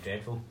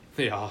dreadful.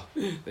 They are.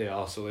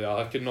 So they are.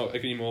 I could not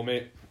agree more,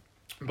 mate.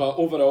 But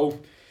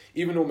overall,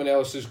 even though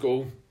Morelos'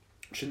 goal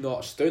should not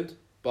have stood,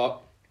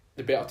 but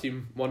the better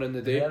team won in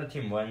the day. The better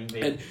team won.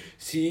 And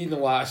see, in the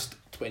last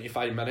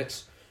 25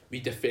 minutes, we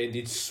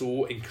defended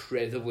so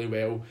incredibly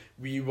well.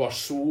 We were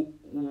so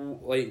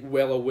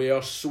well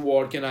aware, so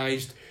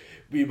organised.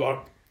 We were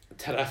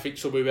terrific.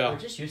 So we were. We're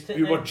just used to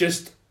it. We were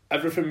just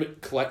everything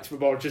clicked. We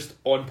were just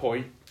on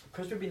point.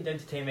 Because we've been down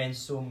to 10 men,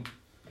 so.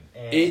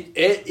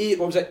 Eight.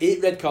 What was it?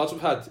 8 red cards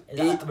we've had.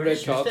 We're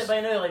just used to it by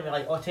now. Like we're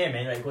like, 10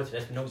 men, right? Go to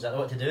this. We know exactly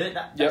what to do.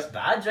 That's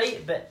bad,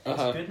 right? But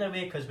it's good in a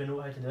way because we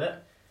know how to do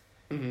it.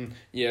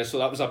 Yeah, so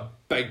that was a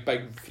big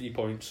 3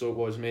 points, so it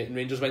was, mate. And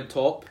Rangers went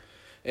top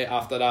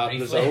after that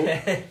Briefly.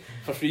 result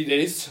for 3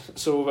 days.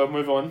 So we'll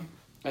move on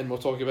and we'll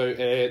talk about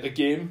the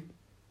game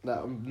that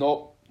I'm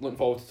not looking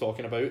forward to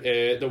talking about.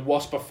 The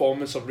worst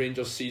performance of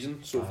Rangers'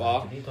 season so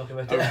far. Did you talk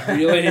about A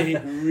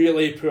it?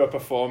 really poor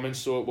performance,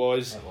 so it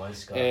was. It was,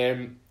 Scott.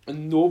 And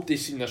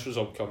nobody's seen this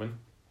result coming.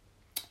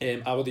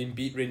 Aberdeen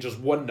beat Rangers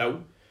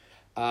 1-0,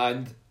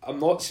 and I'm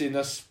not saying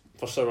this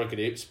for sour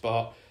grapes,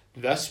 but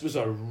this was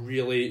a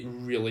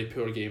really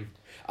poor game.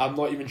 I'm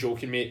not even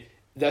joking, mate.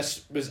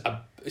 This was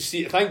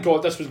thank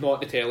God this was not on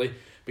the telly,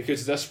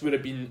 because this would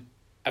have been,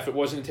 if it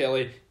wasn't on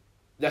telly,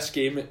 this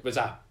game was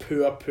a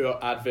poor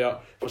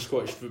advert for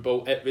Scottish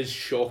football. It was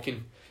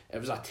shocking. It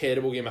was a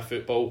terrible game of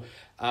football,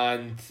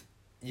 and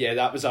yeah,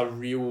 that was a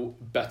real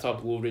bitter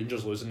blow.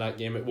 Rangers losing that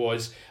game, it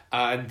was,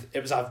 and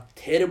it was a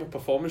terrible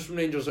performance from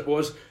Rangers. It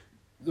was.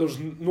 There's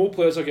no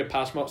players I get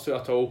pass marks to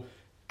at all.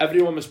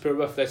 Everyone was poor,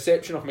 with the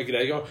exception of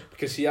McGregor,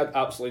 because he had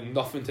absolutely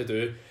nothing to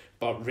do.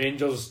 But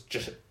Rangers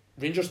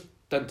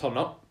didn't turn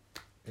up.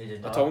 They did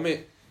at not. all,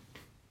 mate.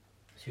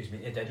 Excuse me,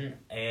 they didn't.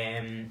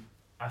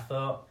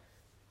 I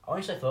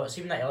honestly thought,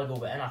 see when that early goal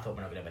went in, I thought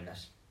we're not going to win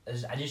this.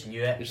 I just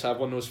knew it. You just have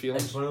one of those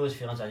feelings. It's one of those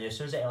feelings I knew. As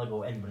soon as the early goal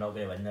went in, we're not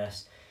going to win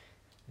this.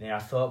 Then I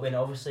thought when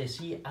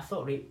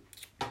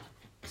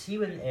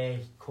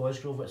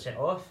Cosgrove got sent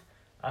off,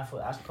 I thought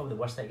that's probably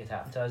the worst thing that could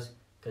happen to us,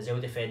 because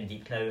they'll defend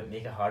deep now,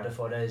 make it harder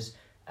for us.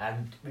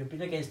 And we've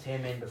been against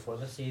 10 men before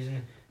this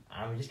season,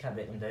 and we just can't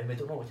break them down. We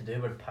don't know what to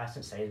do. We're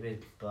passing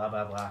sideways, blah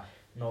blah blah,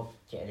 not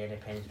getting any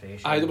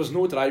penetration. There was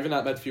no drive in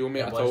that midfield,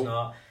 mate, at all.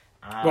 Not.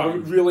 We're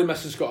really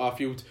missing Scott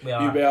Arfield. We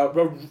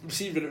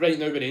Right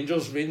now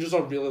with Rangers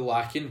are really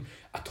lacking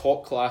a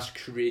top class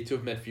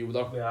creative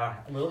midfielder. We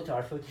are, and we looked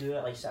at Arfield to do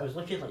it. Like I was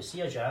looking, like see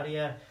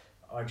Ajaria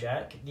or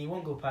Jack, they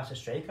won't go past a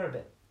striker,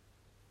 but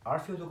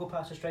Arfield will go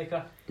past a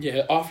striker.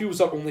 Yeah, Arfield's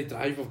the only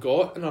drive we've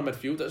got in our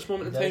midfield at this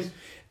moment in time.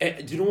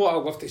 Do you know what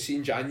I'd love to see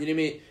in January,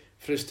 mate?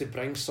 For us to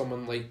bring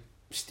someone like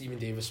Stephen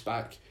Davis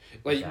back.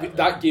 Like, exactly.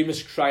 That game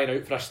is crying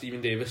out for a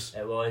Stephen Davis.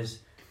 It was.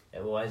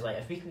 Like,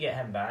 if we can get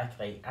him back,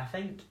 like, I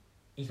think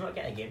he's not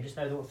getting a game just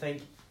now, I don't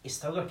think. He's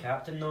still their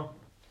captain, though.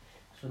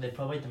 So they'd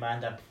probably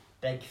demand a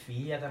big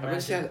fee, I'd imagine. I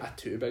wouldn't say a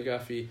too big a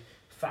fee.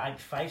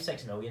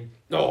 5-6 million.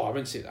 No, I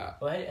wouldn't say that.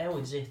 Well, how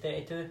old is he?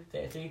 32?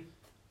 33?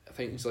 I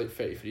think he's like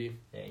 33.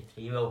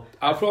 33, well...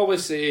 I'll probably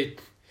say...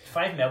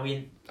 5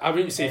 million. I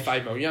wouldn't say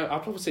 5 million.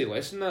 I'll probably say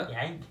less than that.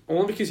 Yeah.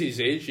 Only because of his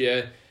age,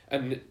 yeah.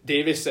 And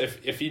Davis,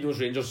 if he knows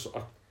Rangers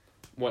are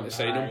want to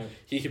sign him,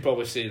 he could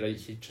probably say, right,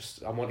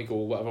 I want to go,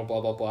 whatever,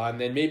 blah blah blah, and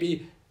then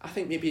maybe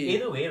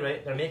either way,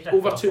 right, they're making a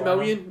over profit 2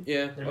 million,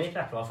 yeah. They're making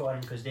a profit on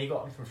him because they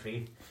got him for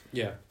free.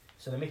 Yeah.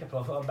 So they make a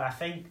profit on him, but I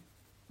think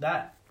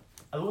that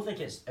I don't think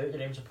it's out of the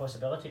realms of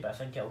possibility, but I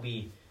think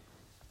it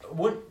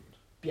won't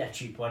be a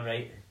cheap one,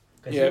 right?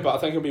 Yeah, but I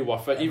think it'll be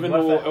worth it, even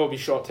though it'll be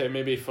short term,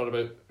 maybe for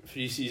about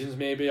 3 seasons,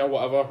 maybe or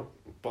whatever.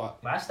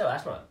 But that's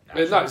not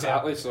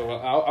exactly. So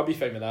I'll be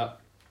fine with that.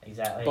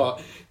 Exactly.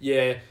 But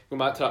yeah, going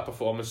back to that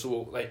performance,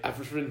 so like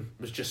everything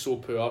was just so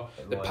poor.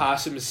 The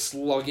passing was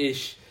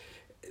sluggish.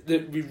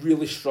 We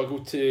really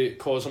struggled to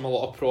cause them a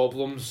lot of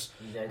problems.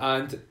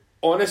 And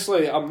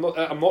honestly, I'm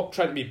not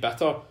trying to be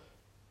bitter.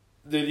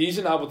 The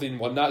reason Aberdeen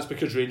won that is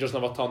because Rangers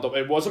never turned up.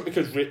 It wasn't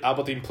because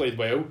Aberdeen played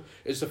well.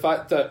 It's the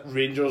fact that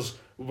Rangers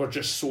were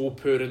just so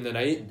poor in the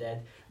night.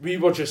 We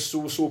were just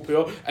so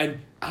poor. And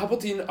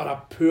Aberdeen are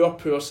a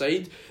poor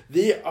side.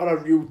 They are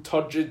a real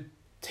turgid,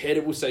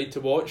 terrible side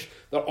to watch.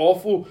 They're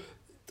awful.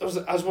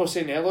 As we were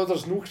saying earlier,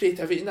 there's no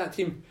creativity in that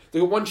team. They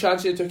got one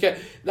chance, they took it.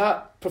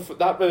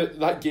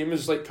 That game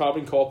was like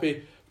carbon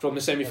copy from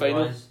the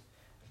semi-final.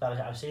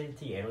 I was saying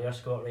to you earlier,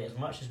 Scott, right, as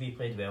much as we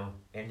played well,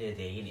 end of the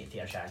day, you need to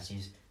take our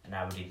chances, and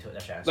Aberdeen took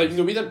their chances. Like,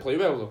 no, we didn't play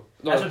well though.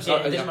 No, that's what I'm saying.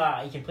 It doesn't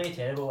matter. You can play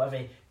terrible,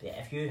 whatever.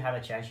 If you have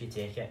a chance, you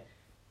take it.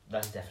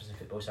 That's the difference in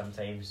football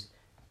sometimes,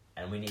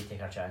 and we need to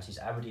take our chances.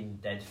 Aberdeen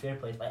did, fair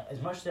play. Like, as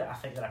much as I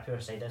think they're a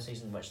poor side this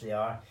season, which they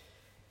are,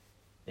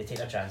 they take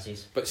their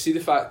chances. But see the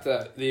fact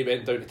that they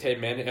went down to 10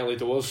 men at early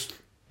doors,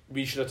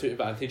 we should have took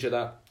advantage of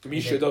that.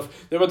 We should have.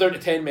 They were down to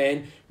 10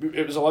 men.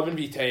 It was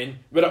 11v10.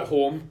 We're at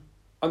home,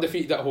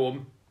 undefeated at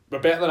home. We're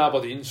better than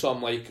Aberdeen, so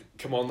I'm like,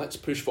 come on, let's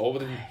push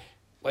forward and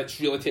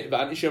let's really take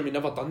advantage here. We've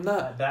never done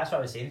that. But that's what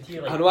I was saying to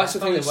you. Like, I know that's the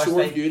thing that's so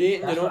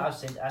infuriating, you know. What I was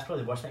saying, that's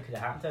probably the worst thing that could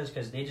have happened to us,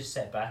 because they just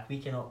sit back. We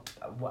cannot.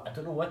 I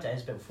don't know what it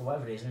is, but for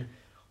whatever reason,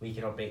 we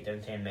cannot break down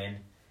 10 men.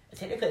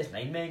 Technically, it's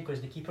 9 men because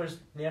the keeper's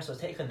there, so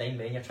it's technically 9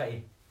 men. You're trying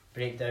to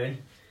break down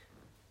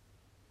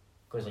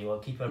because like, well,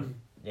 keeper.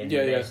 Then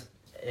yeah.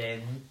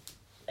 And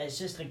it's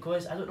just like,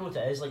 cause I don't know what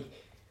it is like.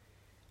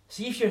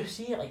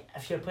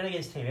 If you're playing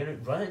against 10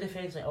 men, run at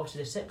defence. Like,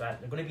 obviously they sit back.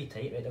 They're going to be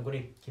tight, right? They're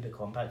going to keep it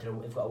compact.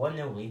 They've got a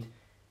 1-0 lead,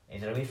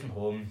 and they're away from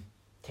home.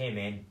 10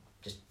 men,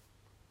 just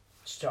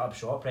straight up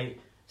shop, right?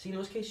 See, in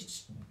those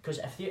cases, because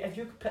if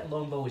you're putting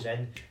long balls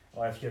in,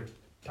 or if you're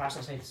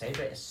passing side to side,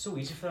 right, it's so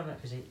easy for them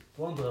because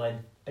long ball in,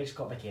 big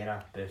Scott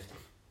McKenna, boofed.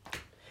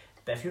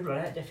 But if you're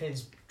running at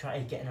defence,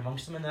 trying to get in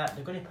amongst them in that,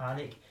 they're going to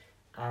panic,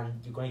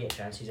 and you're going to get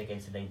chances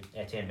against the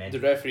 10 men. The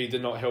referee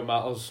did not help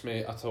matters,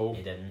 mate, at all.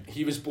 He didn't.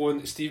 He was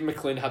blown. Stephen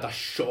McLean had a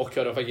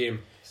shocker of a game.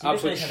 Stephen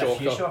Absolute McLean's had a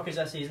few shocker. shockers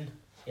this season.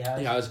 He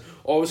has.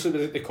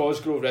 Obviously, the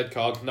Cosgrove red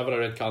card, never a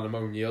red card in a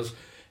million years.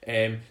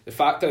 The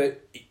fact that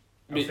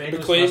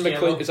McLean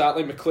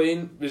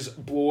was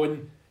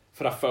blown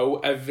for a foul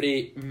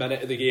every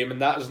minute of the game,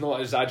 and that is not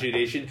an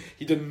exaggeration.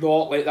 He did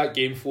not let that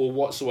game flow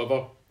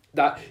whatsoever.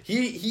 That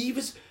he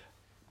was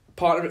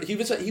part of it.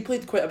 He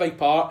played quite a big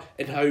part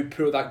in how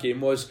poor that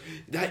game was.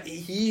 That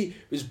he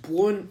was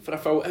blown for a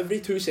foul every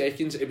 2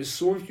 seconds. It was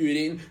so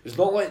infuriating. It was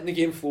not letting the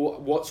game flow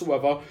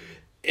whatsoever.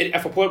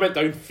 If a player went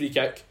down, free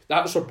kick.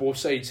 That was for both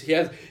sides.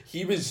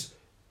 He was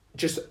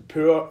just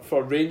poor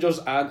for Rangers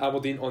and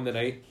Aberdeen on the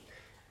night.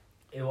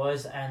 It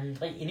was,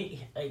 and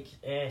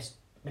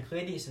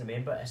McLean needs to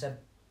remember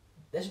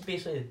this is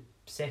basically the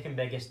second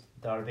biggest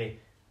derby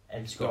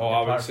in Scotland.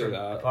 I would say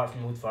that. Apart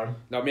from Old Firm.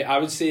 No, mate, I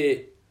would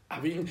say.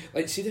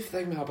 See the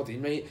thing with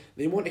Aberdeen, right?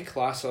 They want to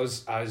class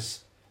us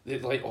as the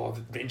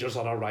Rangers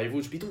are our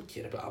rivals. We don't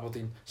care about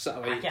Aberdeen.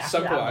 Simple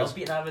I as.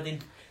 beating Aberdeen.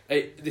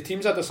 The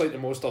teams I dislike the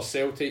most are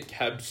Celtic,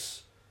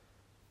 Hibs,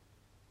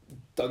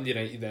 Dundee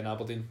United, then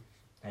Aberdeen.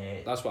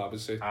 That's what I would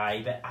say.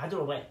 Aye, but I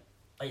don't know what.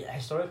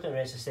 Historically,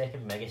 it's the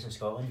second biggest in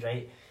Scotland,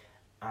 right?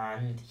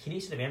 And he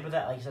needs to remember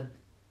that.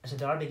 It's a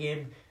derby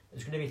game.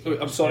 There's going to be.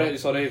 I'm sorry.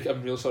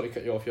 I'm really sorry to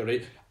cut you off. You're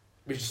right.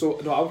 I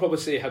would probably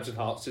say Hibs and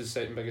Hearts is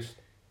second biggest.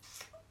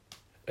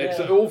 It's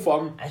the Old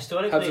Firm.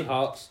 Historically, Hibs and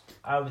Hearts.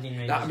 Aberdeen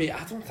Rangers.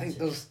 I don't think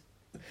there's.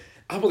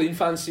 Aberdeen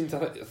fans seem to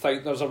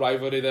think there's a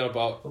rivalry there,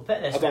 but we'll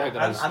put this. I don't think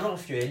there is. I'm not a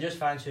few Rangers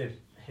fans who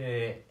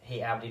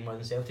hate Aberdeen more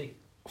than Celtic.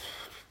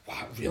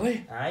 What,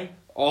 really? Aye.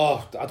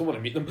 Oh, I don't want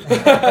to meet them.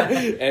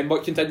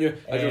 But continue.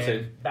 As you're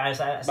saying. But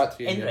it's Back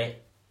to you, right.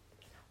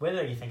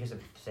 Whether you think it's the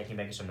second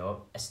biggest or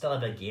not, it's still a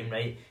big game,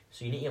 right?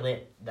 So you need to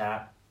let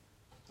that.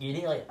 You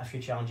need to let a few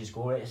challenges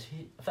go, right?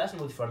 If that's an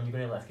Old Firm, you're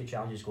going to let a few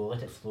challenges go,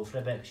 let it flow for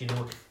a bit,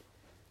 because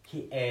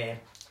it's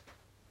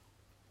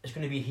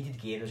going to be a heated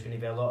game. There's going to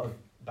be a lot of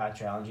bad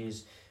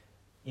challenges.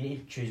 You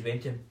need to choose when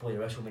to blow the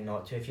whistle, when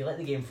not to. If you let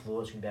the game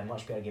flow, it's going to be a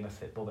much better game of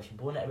football. But if you're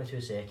blowing it every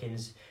 2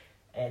 seconds,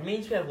 it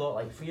remains with a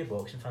lot, for your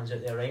boxing fans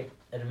out there, right?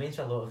 It remains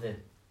with a lot of the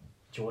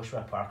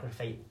Joshua Parker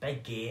fight,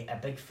 a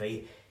big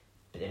fight,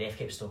 but the ref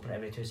kept stopping it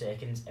every 2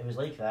 seconds. It was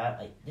like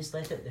that. Just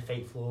let the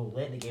fight flow,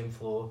 let the game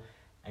flow,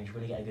 and you're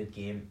going to get a good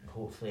game, and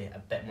hopefully a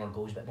bit more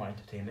goals, a bit more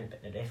entertainment.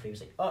 But the referee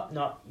was like, oh,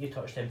 no, you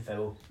touched him,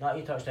 foul. No,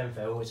 you touched him,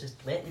 foul. It's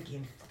just let the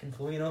game fucking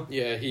flow, you know?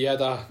 Yeah, he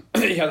had a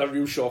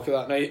real shocker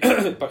that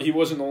night. But he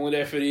wasn't the only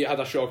referee. He had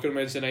a shocker on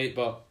Wednesday night.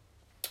 But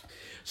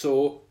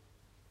so,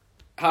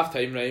 half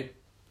time, right?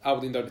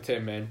 Aberdeen down to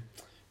 10 men,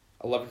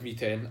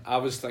 11v10. I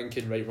was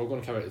thinking, right, we're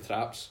going to come out of the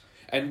traps.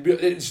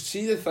 And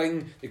see the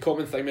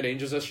common thing with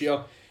Rangers this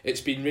year,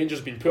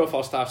 Rangers been poor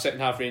first half, second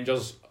half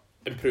Rangers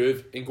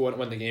improve and go on to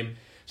win the game.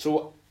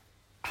 So,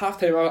 half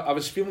time I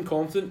was feeling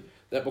confident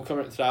that we'll come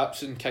out of the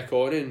traps and kick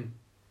on and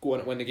go on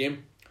to win the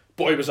game.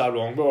 Boy, was I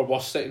wrong. We were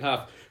worse second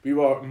half. We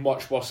were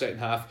much worse second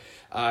half.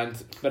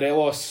 And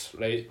Morelos,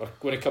 right, we're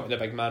going to come to the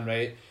big man,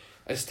 right,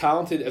 as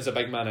talented as a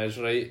big man is,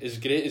 right, as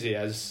great as he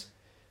is,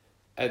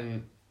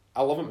 and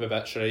I love him to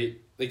bits, right,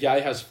 the guy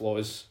has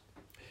flaws,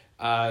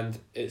 and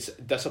it's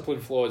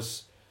discipline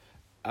flaws,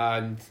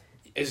 and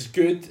as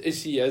good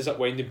as he is at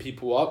winding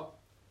people up,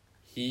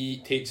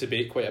 he takes the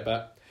bait quite a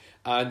bit.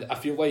 And I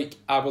feel like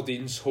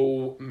Aberdeen's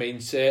whole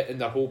mindset and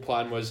their whole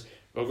plan was,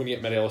 we're going to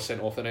get Morelos sent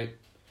off tonight.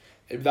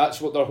 If that's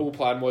what their whole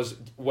plan was,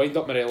 wind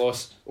up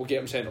Morelos, we'll get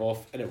him sent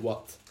off, and it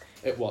worked.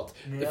 It worked.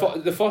 Yeah.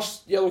 The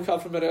first yellow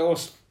card for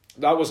Morelos,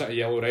 that wasn't a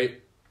yellow, right?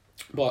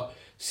 But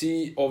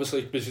see,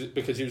 obviously,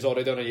 because he was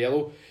already on a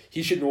yellow,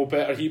 he should know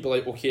better. He'd be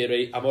like, okay,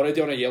 right, I'm already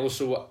on a yellow,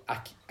 so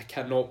I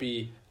cannot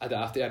be a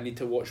dafty. I need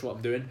to watch what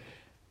I'm doing.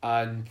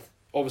 And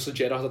obviously,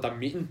 Gerrard had a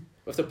meeting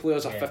with the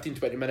players, a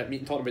 15-20 minute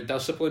meeting talking about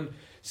discipline,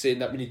 saying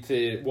that we need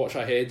to watch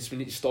our heads, we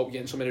need to stop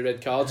getting so many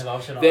red cards.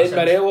 Then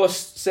Morelos,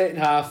 second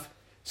half,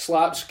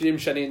 slaps Graham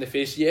Shinnie in the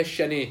face. Yes,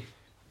 Shinnie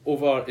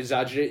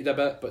over-exaggerated a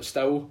bit, but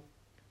still,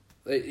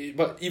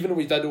 but even though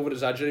we did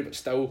over-exaggerate, but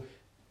still,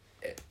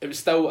 it was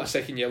still a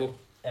second yellow.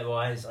 It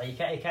was. You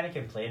can't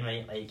complain,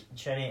 right?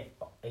 Shinnie,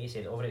 like you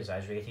said,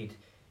 over-exaggerated.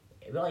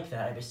 It was like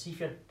that, but see if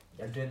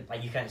you're doing,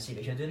 you can't see,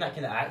 but if you're doing that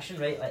kind of action,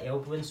 right, like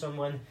elbowing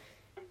someone,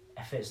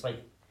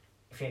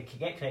 if you can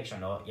get connection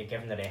or not, you're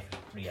giving the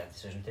referee a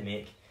decision to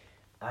make.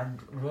 And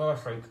Roar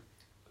Frank,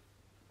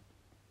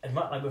 as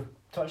much like we've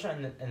touched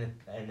on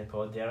in the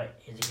pod there, right,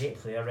 he's a great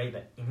player, right,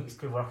 but he needs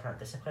to work on that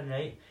discipline,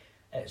 right.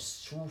 It's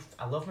so,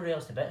 I love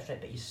Morelos to bits,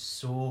 right, but he's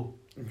so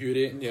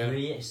infuriating, yeah.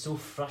 It's so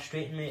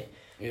frustrating, mate.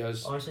 He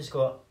is. Honestly,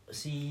 Scott,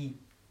 see,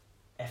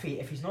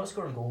 if he's not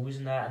scoring goals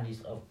and that, and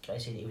he's, like I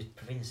said, he was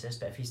providing assists,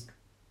 but if he's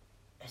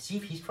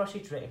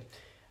frustrated, right,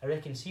 I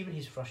reckon, see when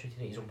he's frustrated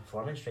at his own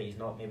performance, right, he's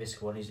not maybe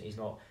scoring, he's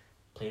not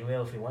playing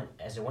well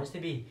as he wants to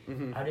be.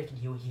 Mm-hmm. I reckon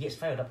he gets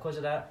fired up because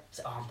of that.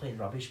 He's like, I'm playing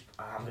rubbish,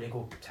 I'm going to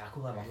go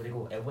tackle him, I'm going to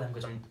go elbow him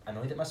because I'm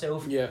annoyed at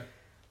myself. Yeah.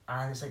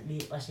 And it's like,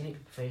 mate, listen, you need to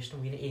be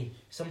professional, you need to,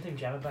 sometimes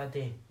you have a bad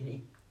day, you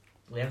need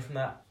to learn from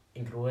that,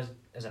 and grow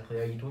as a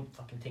player, you don't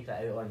fucking take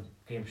that out on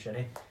Graham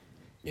Shinnie.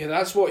 Yeah,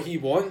 that's what he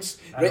wants.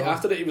 Right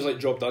after that, he was like,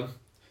 job done.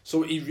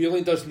 So he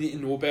really does need to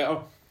know better.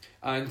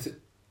 And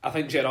I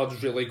think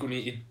Gerrard's really going to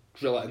need to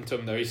drill it into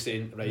him now. He's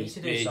saying,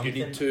 right, mate, you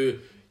need to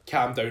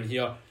calm down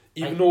here.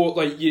 Even though,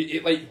 like,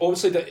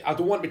 obviously, I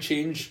don't want to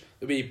change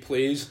the way he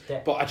plays,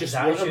 but I just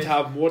want him to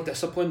have more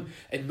discipline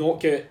and not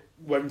get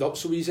wound up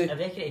so easy. I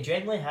reckon he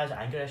generally has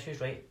anger issues,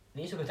 right? He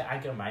needs to go to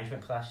anger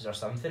management classes or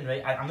something,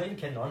 right? I'm not even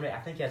kidding on, right? I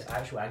think he has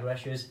actual anger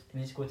issues. He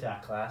needs to go to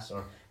a class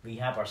or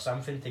rehab or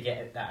something to get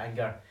out that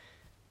anger.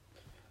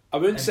 I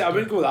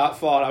wouldn't go that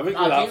far.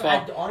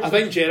 I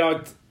think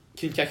Gerrard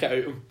can kick it out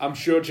of him. I'm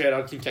sure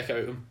Gerrard can kick it out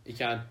of him. He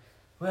can.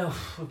 Well,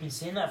 we've been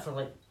saying that for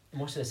like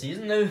most of the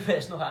season now, but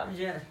it's not happened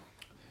yet.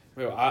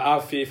 Well, I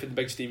have faith in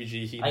Big Stevie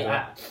G. He can do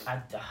it.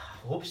 I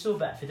hope so,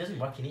 but if it doesn't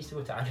work, he needs to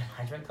go to anger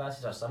management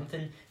classes or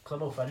something.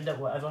 Club will fund it,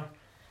 whatever.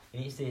 He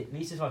needs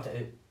to sort it out,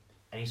 and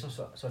he needs to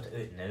sort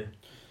it out now.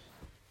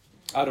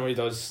 I know he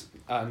does,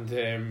 and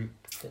I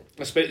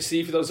expect to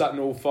see if he does that in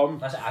Old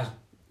Firm.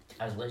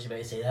 I was literally about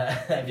to say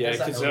that. Yeah,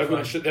 because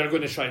they're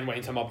going to try and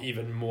wind him up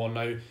even more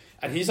now,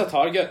 and he's a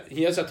target.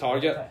 He is a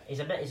target. He's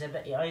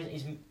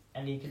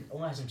and he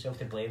only has himself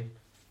to blame.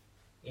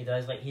 He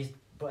does, like, he's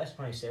brought this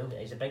upon himself.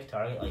 He's a big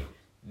target. Like,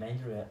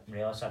 men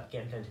realise that,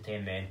 get him down to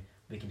 10 men.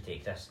 We can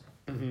take this.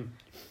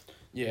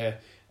 Yeah,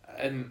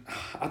 and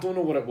I don't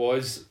know what it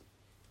was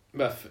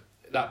with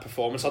that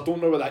performance. I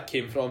don't know where that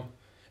came from.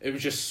 It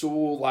was just so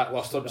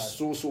lacklustre. It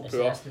was so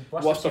poor.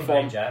 Worst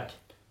performance. Jack.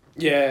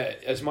 Yeah,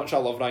 as much as I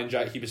love Ryan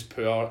Jack, he was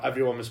poor.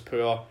 Everyone was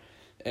poor.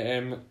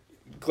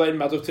 Glenn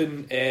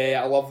Middleton,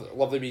 I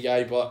love the wee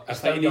guy, but I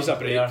think he needs a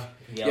break.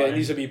 Yeah, he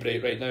needs a wee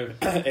break right now.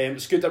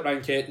 It's good that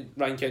Ryan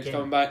Kent's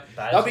coming back.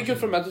 That'd be good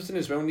for Middleton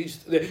as well.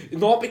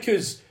 Not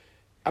because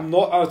I'm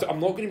not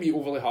going to be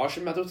overly harsh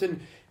on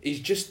Middleton. He's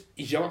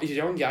a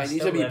young guy. He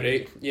needs a wee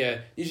break. Yeah,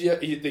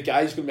 the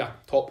guy's going to be a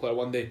top player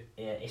one day.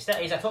 Yeah, he's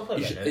a top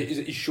player right now.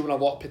 He's shown a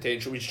lot of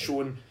potential. He's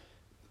shown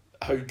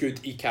how good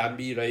he can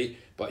be, right?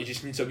 But he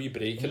just needs a wee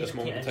break at this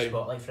moment in time.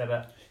 Spotlight for a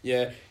bit.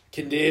 Yeah,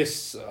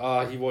 Candace,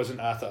 he wasn't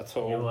at it at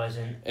all. He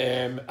wasn't.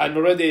 And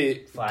we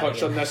already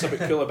touched on this about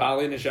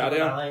Koulibaly and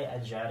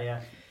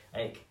Ajaria.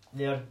 Like,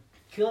 they're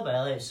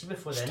Koulibaly, see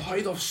before then.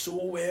 Started off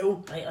so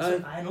well.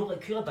 I know,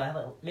 like,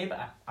 Koulibaly, maybe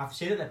I've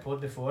said it in the pod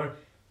before,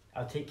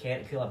 I'll take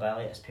Kent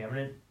Koulibaly as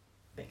permanent.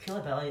 But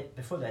Koulibaly,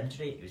 before the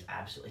injury, he was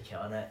absolutely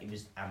killing it. He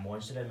was a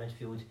monster in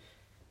midfield.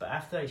 But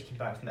after he came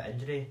back from the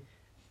injury,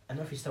 I don't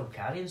know if he's still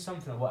carrying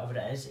something or whatever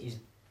it is, he's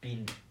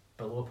been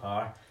below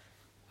par.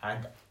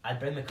 And I'd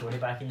bring McCrory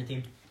back in the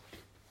team.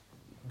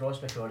 Ross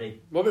McCrory.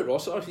 What about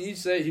Rossiter?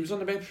 He was on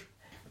the bench.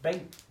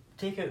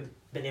 Take out,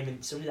 but I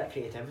mean, somebody that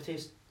creativity,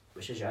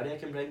 which Ajaria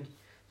can bring.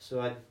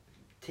 So I'd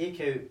take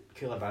out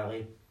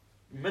Koulibaly.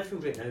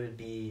 Midfield right now would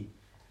be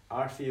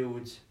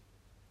Arfield.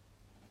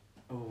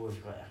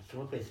 We've got, can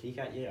we play three,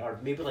 can't you? Or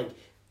maybe like,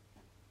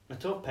 my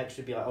top picks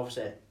would be like,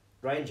 obviously,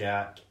 Ryan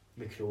Jack,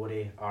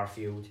 McCrory,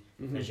 Arfield,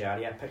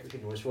 Ajaria. Pick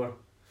between those four.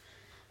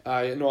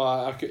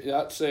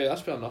 That's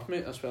fair enough,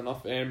 mate. That's fair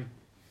enough.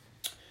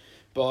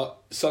 But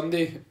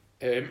Sunday,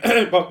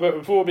 but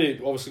before we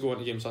obviously go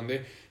into game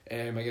Sunday,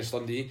 against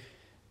Dundee,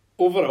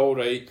 overall,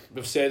 right,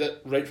 we've said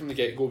it right from the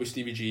get-go with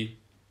Stevie G,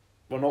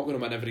 we're not going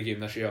to win every game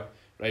this year,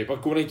 right? We're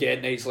going to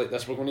get nights like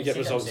this, we're going to get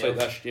results like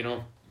this, you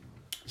know.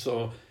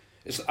 So,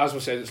 it's, as we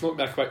said, it's not going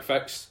to be a quick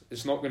fix.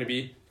 It's not going to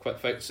be a quick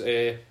fix.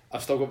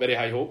 I've still got very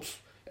high hopes.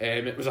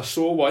 It was a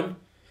sore one,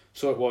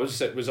 so it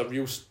was a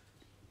real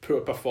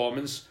poor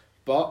performance,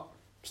 but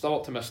still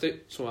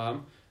optimistic, so I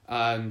am.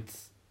 And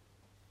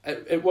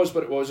it was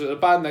what it was. It was a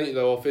bad night at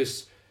the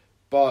office,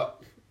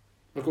 but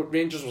we've got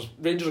Rangers are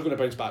going to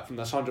bounce back from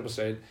this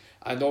 100%.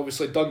 And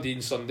obviously Dundee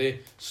on Sunday,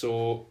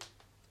 so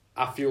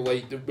I feel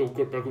like we're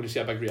going to see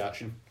a big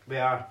reaction. We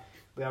are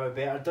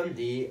better.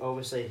 Dundee,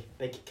 obviously,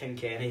 big King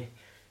Kenny.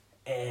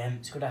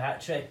 Scored a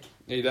hat-trick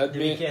the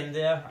weekend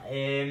there.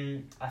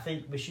 I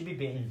think we should be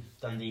beating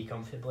Dundee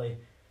comfortably.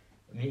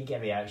 We need to get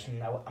a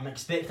reaction. I'm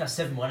expecting a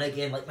 7-1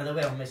 again, like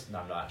Motherwell missed. No,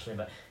 I'm not actually,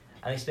 but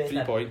I'm expecting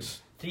 3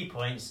 points. 3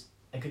 points,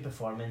 a good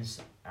performance,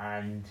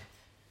 and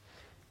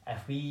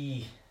if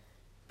we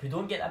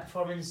don't get that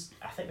performance,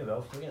 I think we will.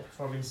 If we don't get that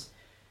performance,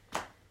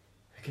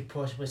 we could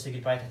possibly say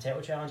goodbye to the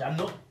title challenge.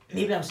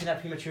 Maybe I'm saying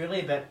that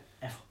prematurely, but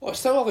it's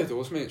still early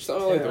doors, mate. It's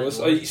still early doors.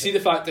 You see the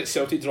fact that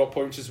Celtic dropped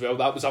points as well.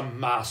 That was a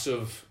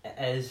massive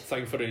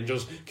thing for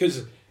Rangers,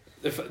 because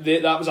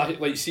that was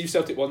like, see if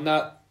Celtic won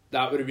that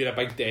would have been a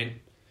big dent.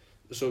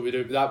 So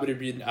that would have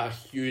been a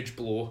huge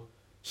blow.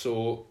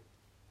 So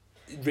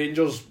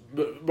Rangers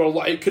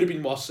it could have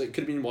been worse. It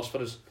could have been worse for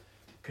us.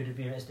 Could have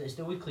been. It's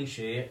the old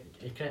cliche.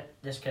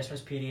 This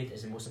Christmas period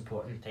is the most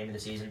important time of the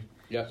season.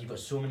 Yeah. You've got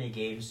so many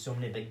games, so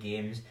many big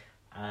games,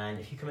 and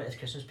if you come out this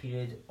Christmas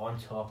period on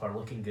top or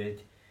looking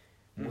good,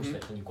 most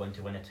likely you're going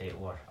to win a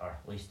title or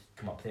at least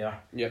come up there.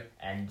 Yeah.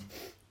 And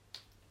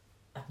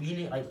we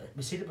need, like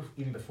we said it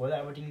even before the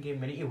Aberdeen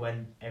game, we need to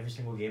win every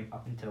single game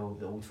up until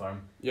the Old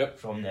Firm. Yep.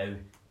 From now,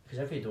 because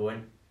if we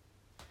don't,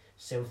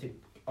 Celtic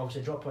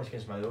obviously drop points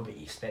against Motherwell, but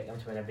you expect them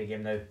to win every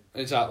game now.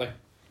 Exactly.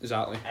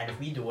 And if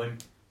we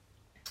don't,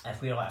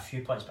 if we're like a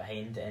few points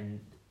behind in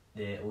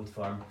the Old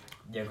Firm,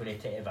 they're going to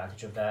take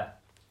advantage of that,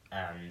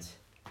 and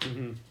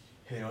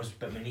who knows?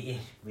 But we need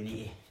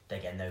to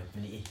dig in now.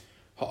 We need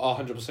to.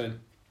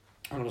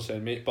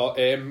 100%, mate. But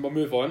we'll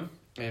move on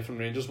from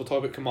Rangers. We'll talk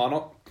about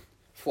Kilmarnock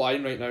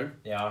flying right now.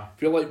 They are. I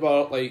feel like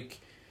we're like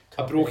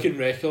Top a broken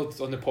record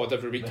on the pod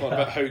every week talking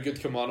about how good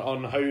Kilmarnock are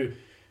and how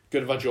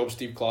good of a job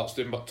Steve Clark's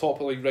doing. But top of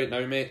the league right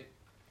now, mate,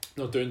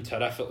 they're doing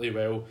terrifically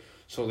well.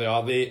 So they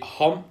are. They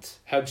humped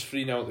Hibs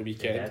 3-0 at the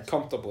weekend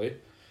comfortably.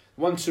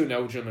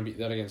 1-2-0 during the week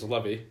there against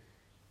Livy.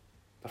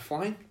 They're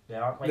flying. They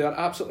are. Like, they are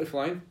absolutely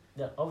flying.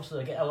 Obviously,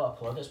 they get a lot of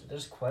plaudits, but they're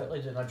just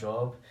quietly doing their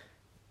job.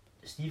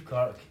 Steve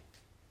Clark,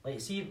 like,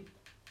 see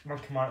when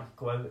Kilmarnock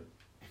go out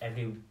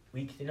every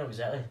week, they know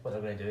exactly what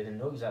they're going to do. They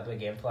know exactly the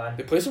game plan.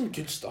 They play some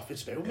good stuff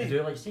as well, They mate.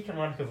 do. Like, see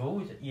Kilmarnock of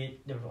old, they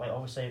were like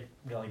obviously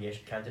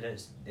relegation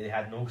candidates. They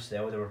had no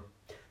style. They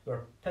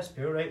were piss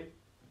poor, right?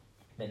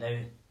 But now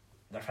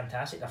they're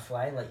fantastic. They're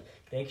flying. Like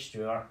Greg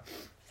Stewart,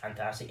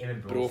 fantastic.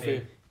 Eamon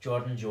Brophy,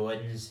 Jordan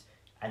Jones,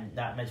 and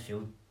that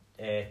midfield.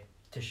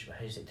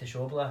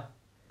 Tishobla.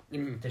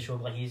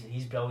 Tishobla,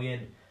 he's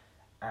brilliant.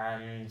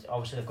 And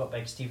obviously they've got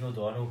big Stephen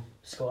O'Donnell,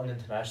 Scotland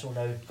international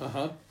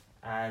now.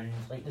 And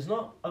like,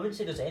 I wouldn't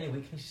say there's any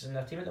weaknesses in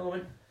their team at the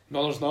moment.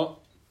 No,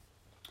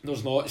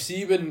 there's not.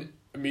 See, when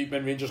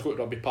Rangers go to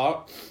Rugby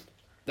Park,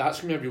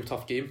 that's going to be a real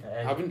tough game.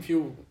 I wouldn't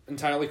feel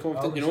entirely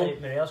confident, you know.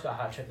 Morell's got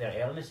a hat trick there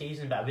early in the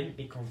season, but I wouldn't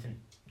be confident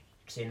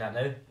saying that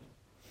now.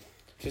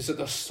 Because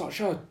they're such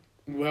a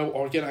well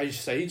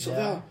organised side,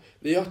 so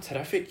they are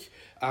terrific,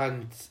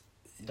 and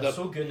they're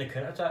so good in the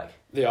counter attack.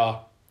 They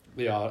are,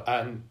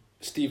 and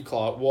Steve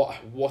Clark,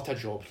 what a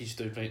job he's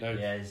doing right now.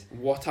 Yes.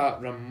 What a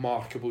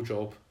remarkable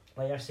job.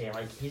 Like you're saying,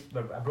 like he's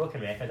a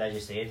broken record, as you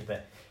said,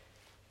 but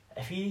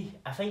if they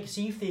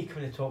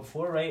come in the top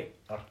 4, right,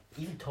 or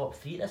even top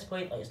 3 at this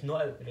point, like it's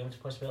not out of the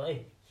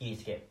possibility. He needs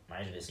to get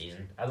manager of the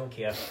season. I don't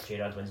care if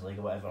Gerrard wins the league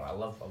or whatever. I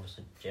love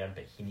obviously Gerrard,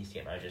 but he needs to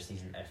get manager of the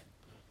season if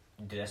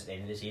do this at the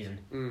end of the season.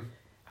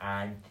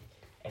 And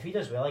if he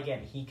does well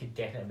again, he could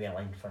definitely be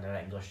aligned for another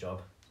English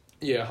job.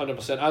 Yeah,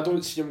 100%. I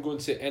don't see him going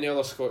to any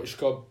other Scottish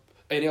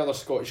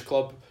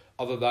club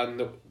other than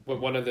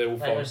one of the Old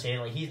Firm. Like I was saying,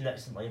 like he's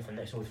next in line for the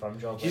next Old Firm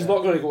job. He's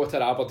not going to go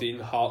to Aberdeen,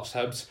 Hearts,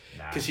 Hibs,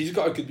 because he's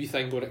got a good wee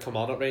thing going at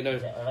Kilmarnock right now.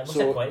 What's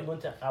the point of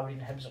going to Aberdeen,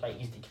 Hibs? Like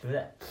he's to do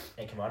it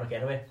at Kilmarnock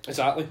anyway.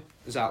 Exactly,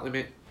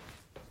 mate.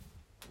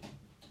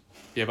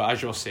 Yeah, but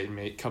as you were saying,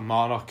 mate,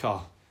 Kilmarnock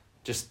are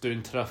just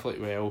doing terrifically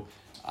well,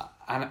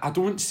 and I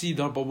don't see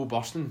their bubble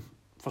bursting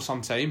for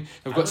some time.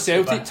 They've got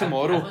Celtic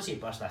tomorrow. I don't see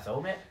it bursting at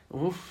all, mate.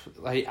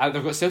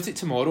 They've got Celtic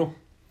tomorrow,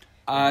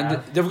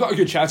 and they've got a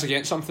good chance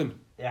against something.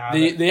 Yeah,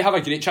 they have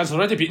a great chance. They've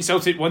already beaten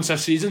Celtic once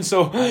this season,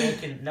 so I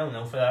reckon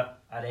 0-0 for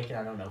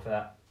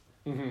that.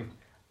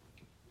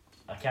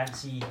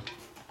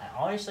 I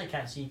honestly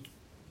can't see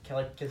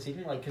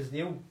conceding, like, because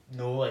they'll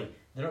know, like,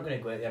 they're not going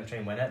to go out there and try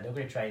and win it. They're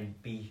going to try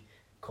and be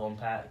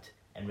compact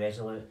and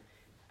resolute,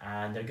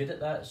 and they're good at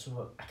that.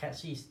 So I can't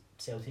see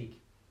Celtic,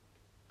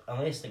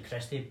 unless like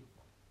Christie,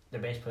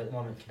 their best player at the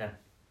moment, kind of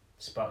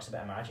sparks a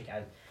bit of magic.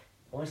 I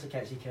honestly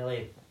can't see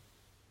Kelly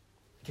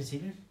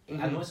conceding.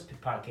 I know it's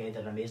Parkhead,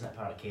 they're amazing at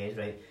Parkhead,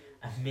 right?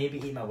 I maybe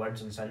eat my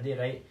words on Sunday,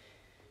 right?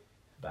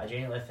 But I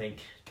genuinely think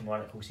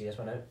Kilmarnock will see this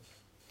one out.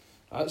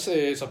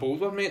 It's a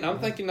bold one, mate. I'm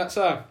thinking that's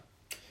a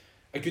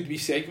good wee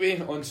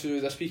segue onto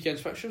this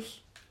weekend's fixtures.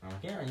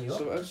 Okay, and you go.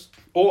 So it is.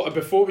 Oh,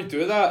 before we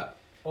do that,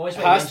 it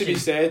has to be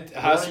said.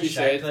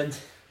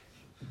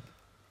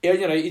 Ayr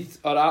United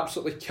are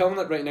absolutely killing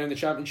it right now in the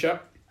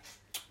Championship.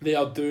 They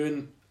are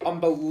doing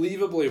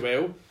unbelievably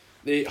well.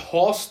 They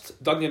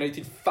horsed Dundee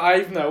United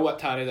 5-0 at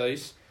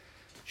Tannadice.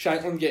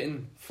 Shankland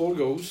getting 4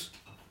 goals.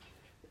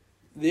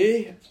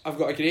 They have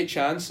got a great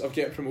chance of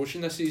getting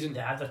promotion this season.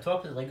 They're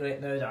top of the league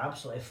right now. They're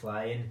absolutely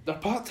flying. They're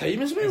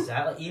part-time as well.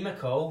 Exactly. Ian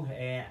McCall,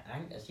 I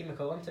think it's Ian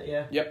McCall, isn't it?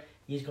 Yeah. Yep.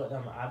 He's got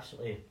them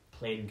absolutely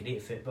playing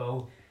great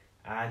football.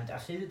 And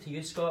I've said it to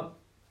you, Scott,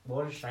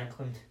 Lawrence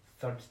Shankland,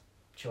 3rd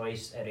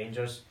choice at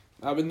Rangers.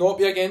 I would not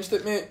be against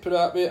it, mate. Put it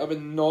that way. I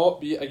would not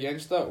be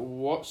against it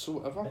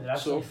whatsoever. But they're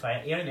absolutely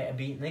fine. It'd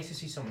be nice to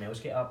see someone else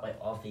get up. Like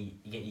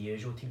you get the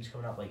usual teams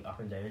coming up, like up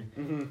and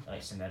down,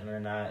 like St Mirren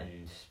and that,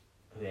 and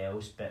who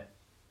else. But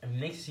it'd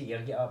be nice to see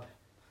Ayr get up.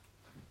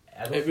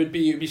 It would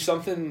be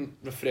something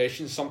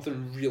refreshing,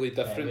 something really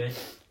different.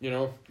 You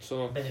know,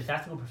 so. But they'd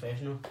have to go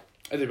professional.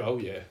 They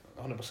will, yeah,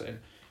 100%.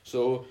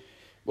 So,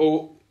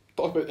 we'll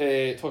talk about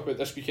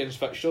this weekend's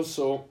fixtures.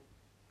 So,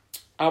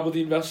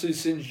 Aberdeen versus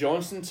St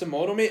Johnstone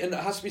tomorrow, mate, and it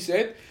has to be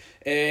said,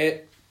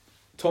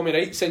 Tommy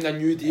Wright signed a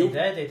new deal. He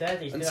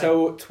did.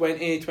 Until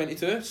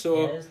 2022,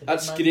 so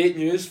that's great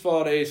news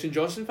for St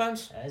Johnstone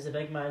fans. It is. The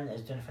big man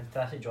is doing a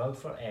fantastic job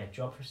for St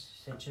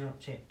Johnstone.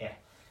 Yeah,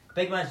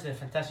 big man's doing a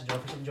fantastic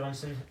job for St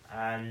Johnstone,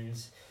 and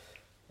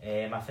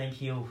I think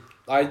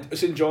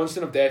St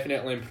Johnstone have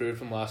definitely improved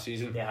from last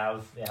season. They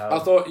have. I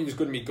thought he was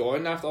going to be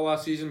gone after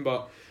last season,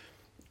 but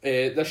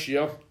this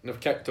year they've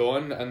kicked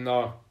on and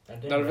they're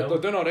They're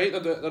doing alright.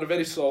 They're a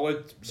very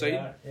solid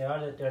side. They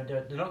are.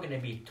 They're not going to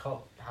be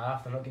top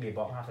half. They're not going to be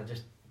bottom half. They're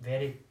just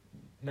very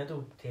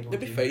middle table. They'll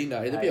be fine.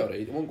 They'll be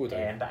alright. They won't go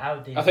down. But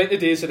I think the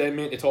days of them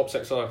making the top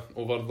 6 are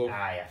over though.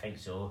 Aye, I think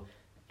so.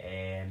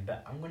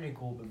 But I'm going to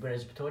go. Where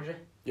is Pittodrie?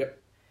 Yep.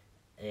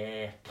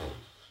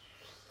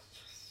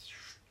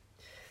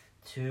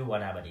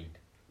 2-1 Aberdeen.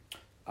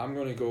 I'm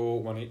going to go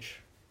 1 each.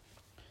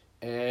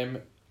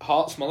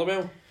 Hearts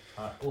Motherwell.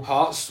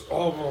 Hearts.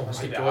 Oh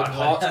my God,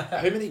 Hearts.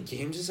 How many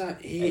games is that?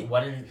 8.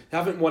 They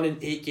haven't won in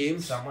 8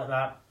 games. Something like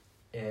that.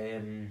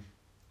 They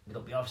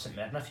got beat off St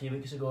Mirren a few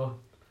weeks ago.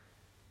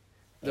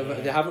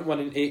 They haven't won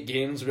in 8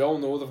 games. We all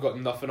know they've got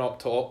nothing up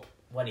top.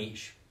 1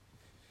 each.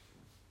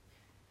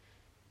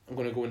 I'm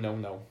going to go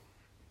 0-0.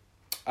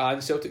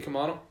 And Celtic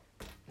Kilmarnock.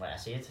 Like I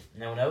said,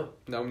 0-0.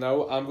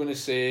 0-0. I'm going to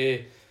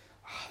say,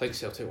 I think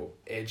Celtic will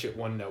edge it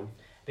 1-0.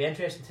 Be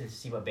interesting to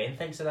see what Ben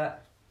thinks of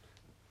that.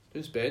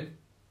 Who's Ben?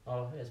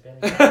 Oh, it's Ben.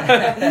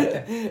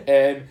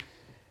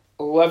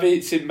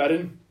 Livy St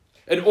Mirren.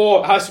 And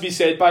it has to be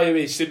said, by the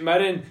way, St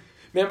Mirren.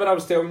 Remember I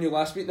was telling you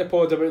last week in the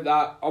pod about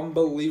that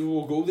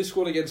unbelievable goal they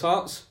scored against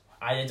Hearts?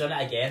 Aye, they've done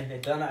it again.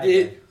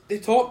 They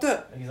topped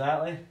it.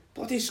 Exactly.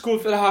 Bloody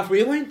scored for the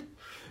halfway line.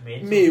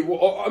 Mate,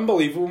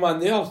 unbelievable, man.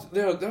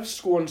 They're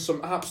scoring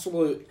some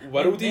absolute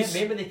worldies.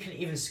 Maybe they couldn't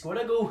even score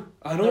a goal.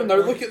 I know, now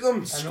look at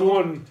them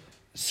scoring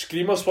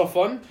screamers for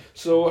fun.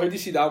 So how do you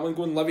see that one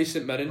going? Livy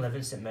St Mirren.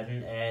 Livy St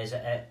Mirren, is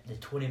it at the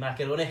Tony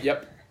Macaroni?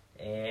 Yep.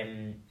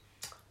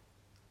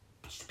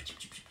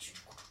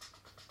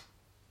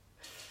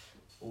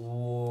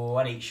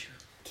 1 each.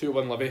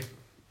 2-1 Livy.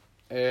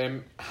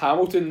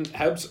 Hamilton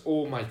Hibs.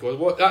 Oh my God,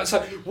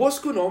 what's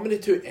going on with the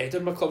 2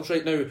 Edinburgh clubs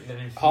right now?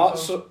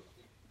 Hearts are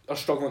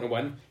struggling to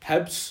win.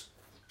 Hibs,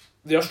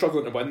 they're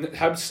struggling to win.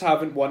 Hibs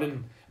haven't won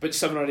in about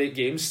 7 or 8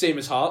 games, same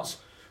as Hearts.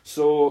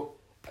 So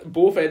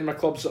both Edinburgh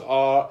clubs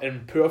are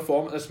in poor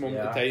form at this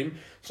moment in time.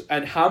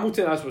 And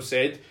Hamilton, as we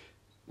said,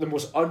 the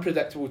most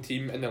unpredictable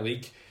team in the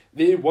league.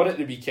 They won at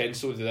the weekend,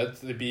 so they did.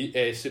 They beat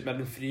St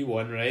Mirren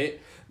 3-1,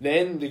 right?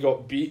 Then they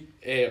got beat,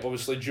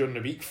 obviously, during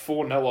the week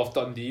 4-0 off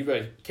Dundee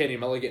with Kenny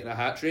Miller getting a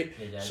hat-trick.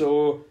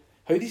 So,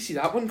 how do you see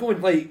that one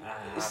going?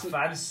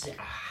 Fancy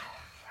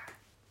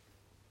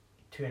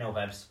 2-0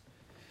 Hibs.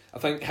 I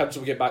think Hibs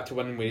will get back to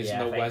winning ways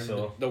and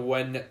they'll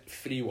win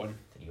 3-1.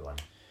 3-1.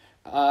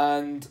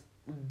 And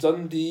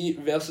Dundee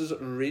versus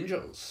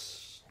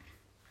Rangers.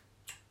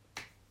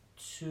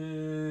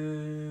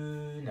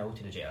 2-0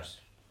 to the Jets.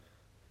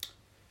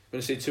 I'm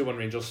going to say 2-1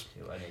 Rangers.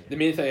 2-1 Rangers. The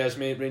main thing is,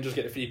 mate, Rangers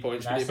get the 3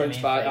 points. When they bounce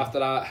back after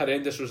that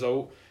horrendous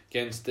result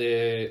against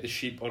the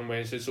Sheep on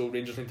Wednesday, so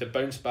Rangers need to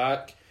bounce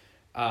back,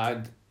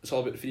 and it's all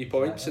about 3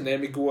 points. And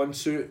then we go on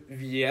to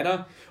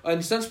Vienna.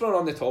 And since we're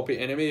on the topic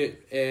anyway,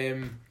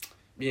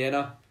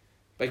 Vienna,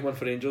 big one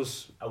for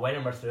Rangers. A win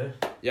and we're through.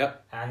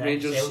 Yep. And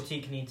Rangers,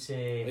 Celtic need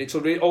to... Right,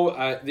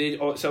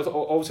 so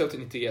all Celtic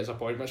need to get is a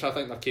point, which I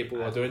think they're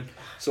capable of doing.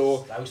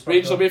 So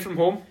Rangers away from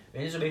home.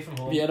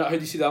 Vienna, how do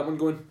you see that one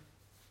going?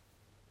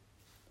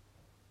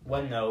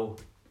 1-0,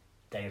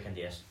 Daniel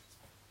Candeias.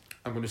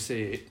 I'm going to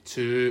say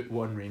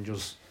 2-1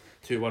 Rangers.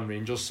 2-1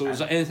 Rangers. So is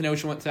there anything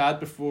else you want to add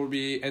before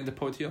we end the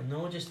pod here?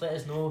 No, just let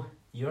us know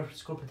your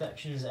score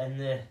predictions in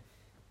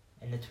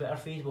the Twitter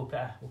feed. We'll put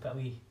a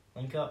wee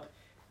link up.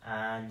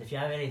 And if you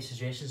have any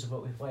suggestions of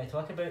what we want to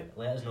talk about,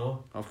 let us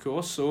know. Of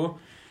course. So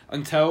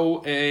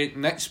until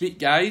next week,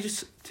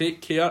 guys,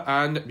 take care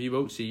and we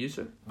will see you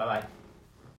soon. Bye-bye.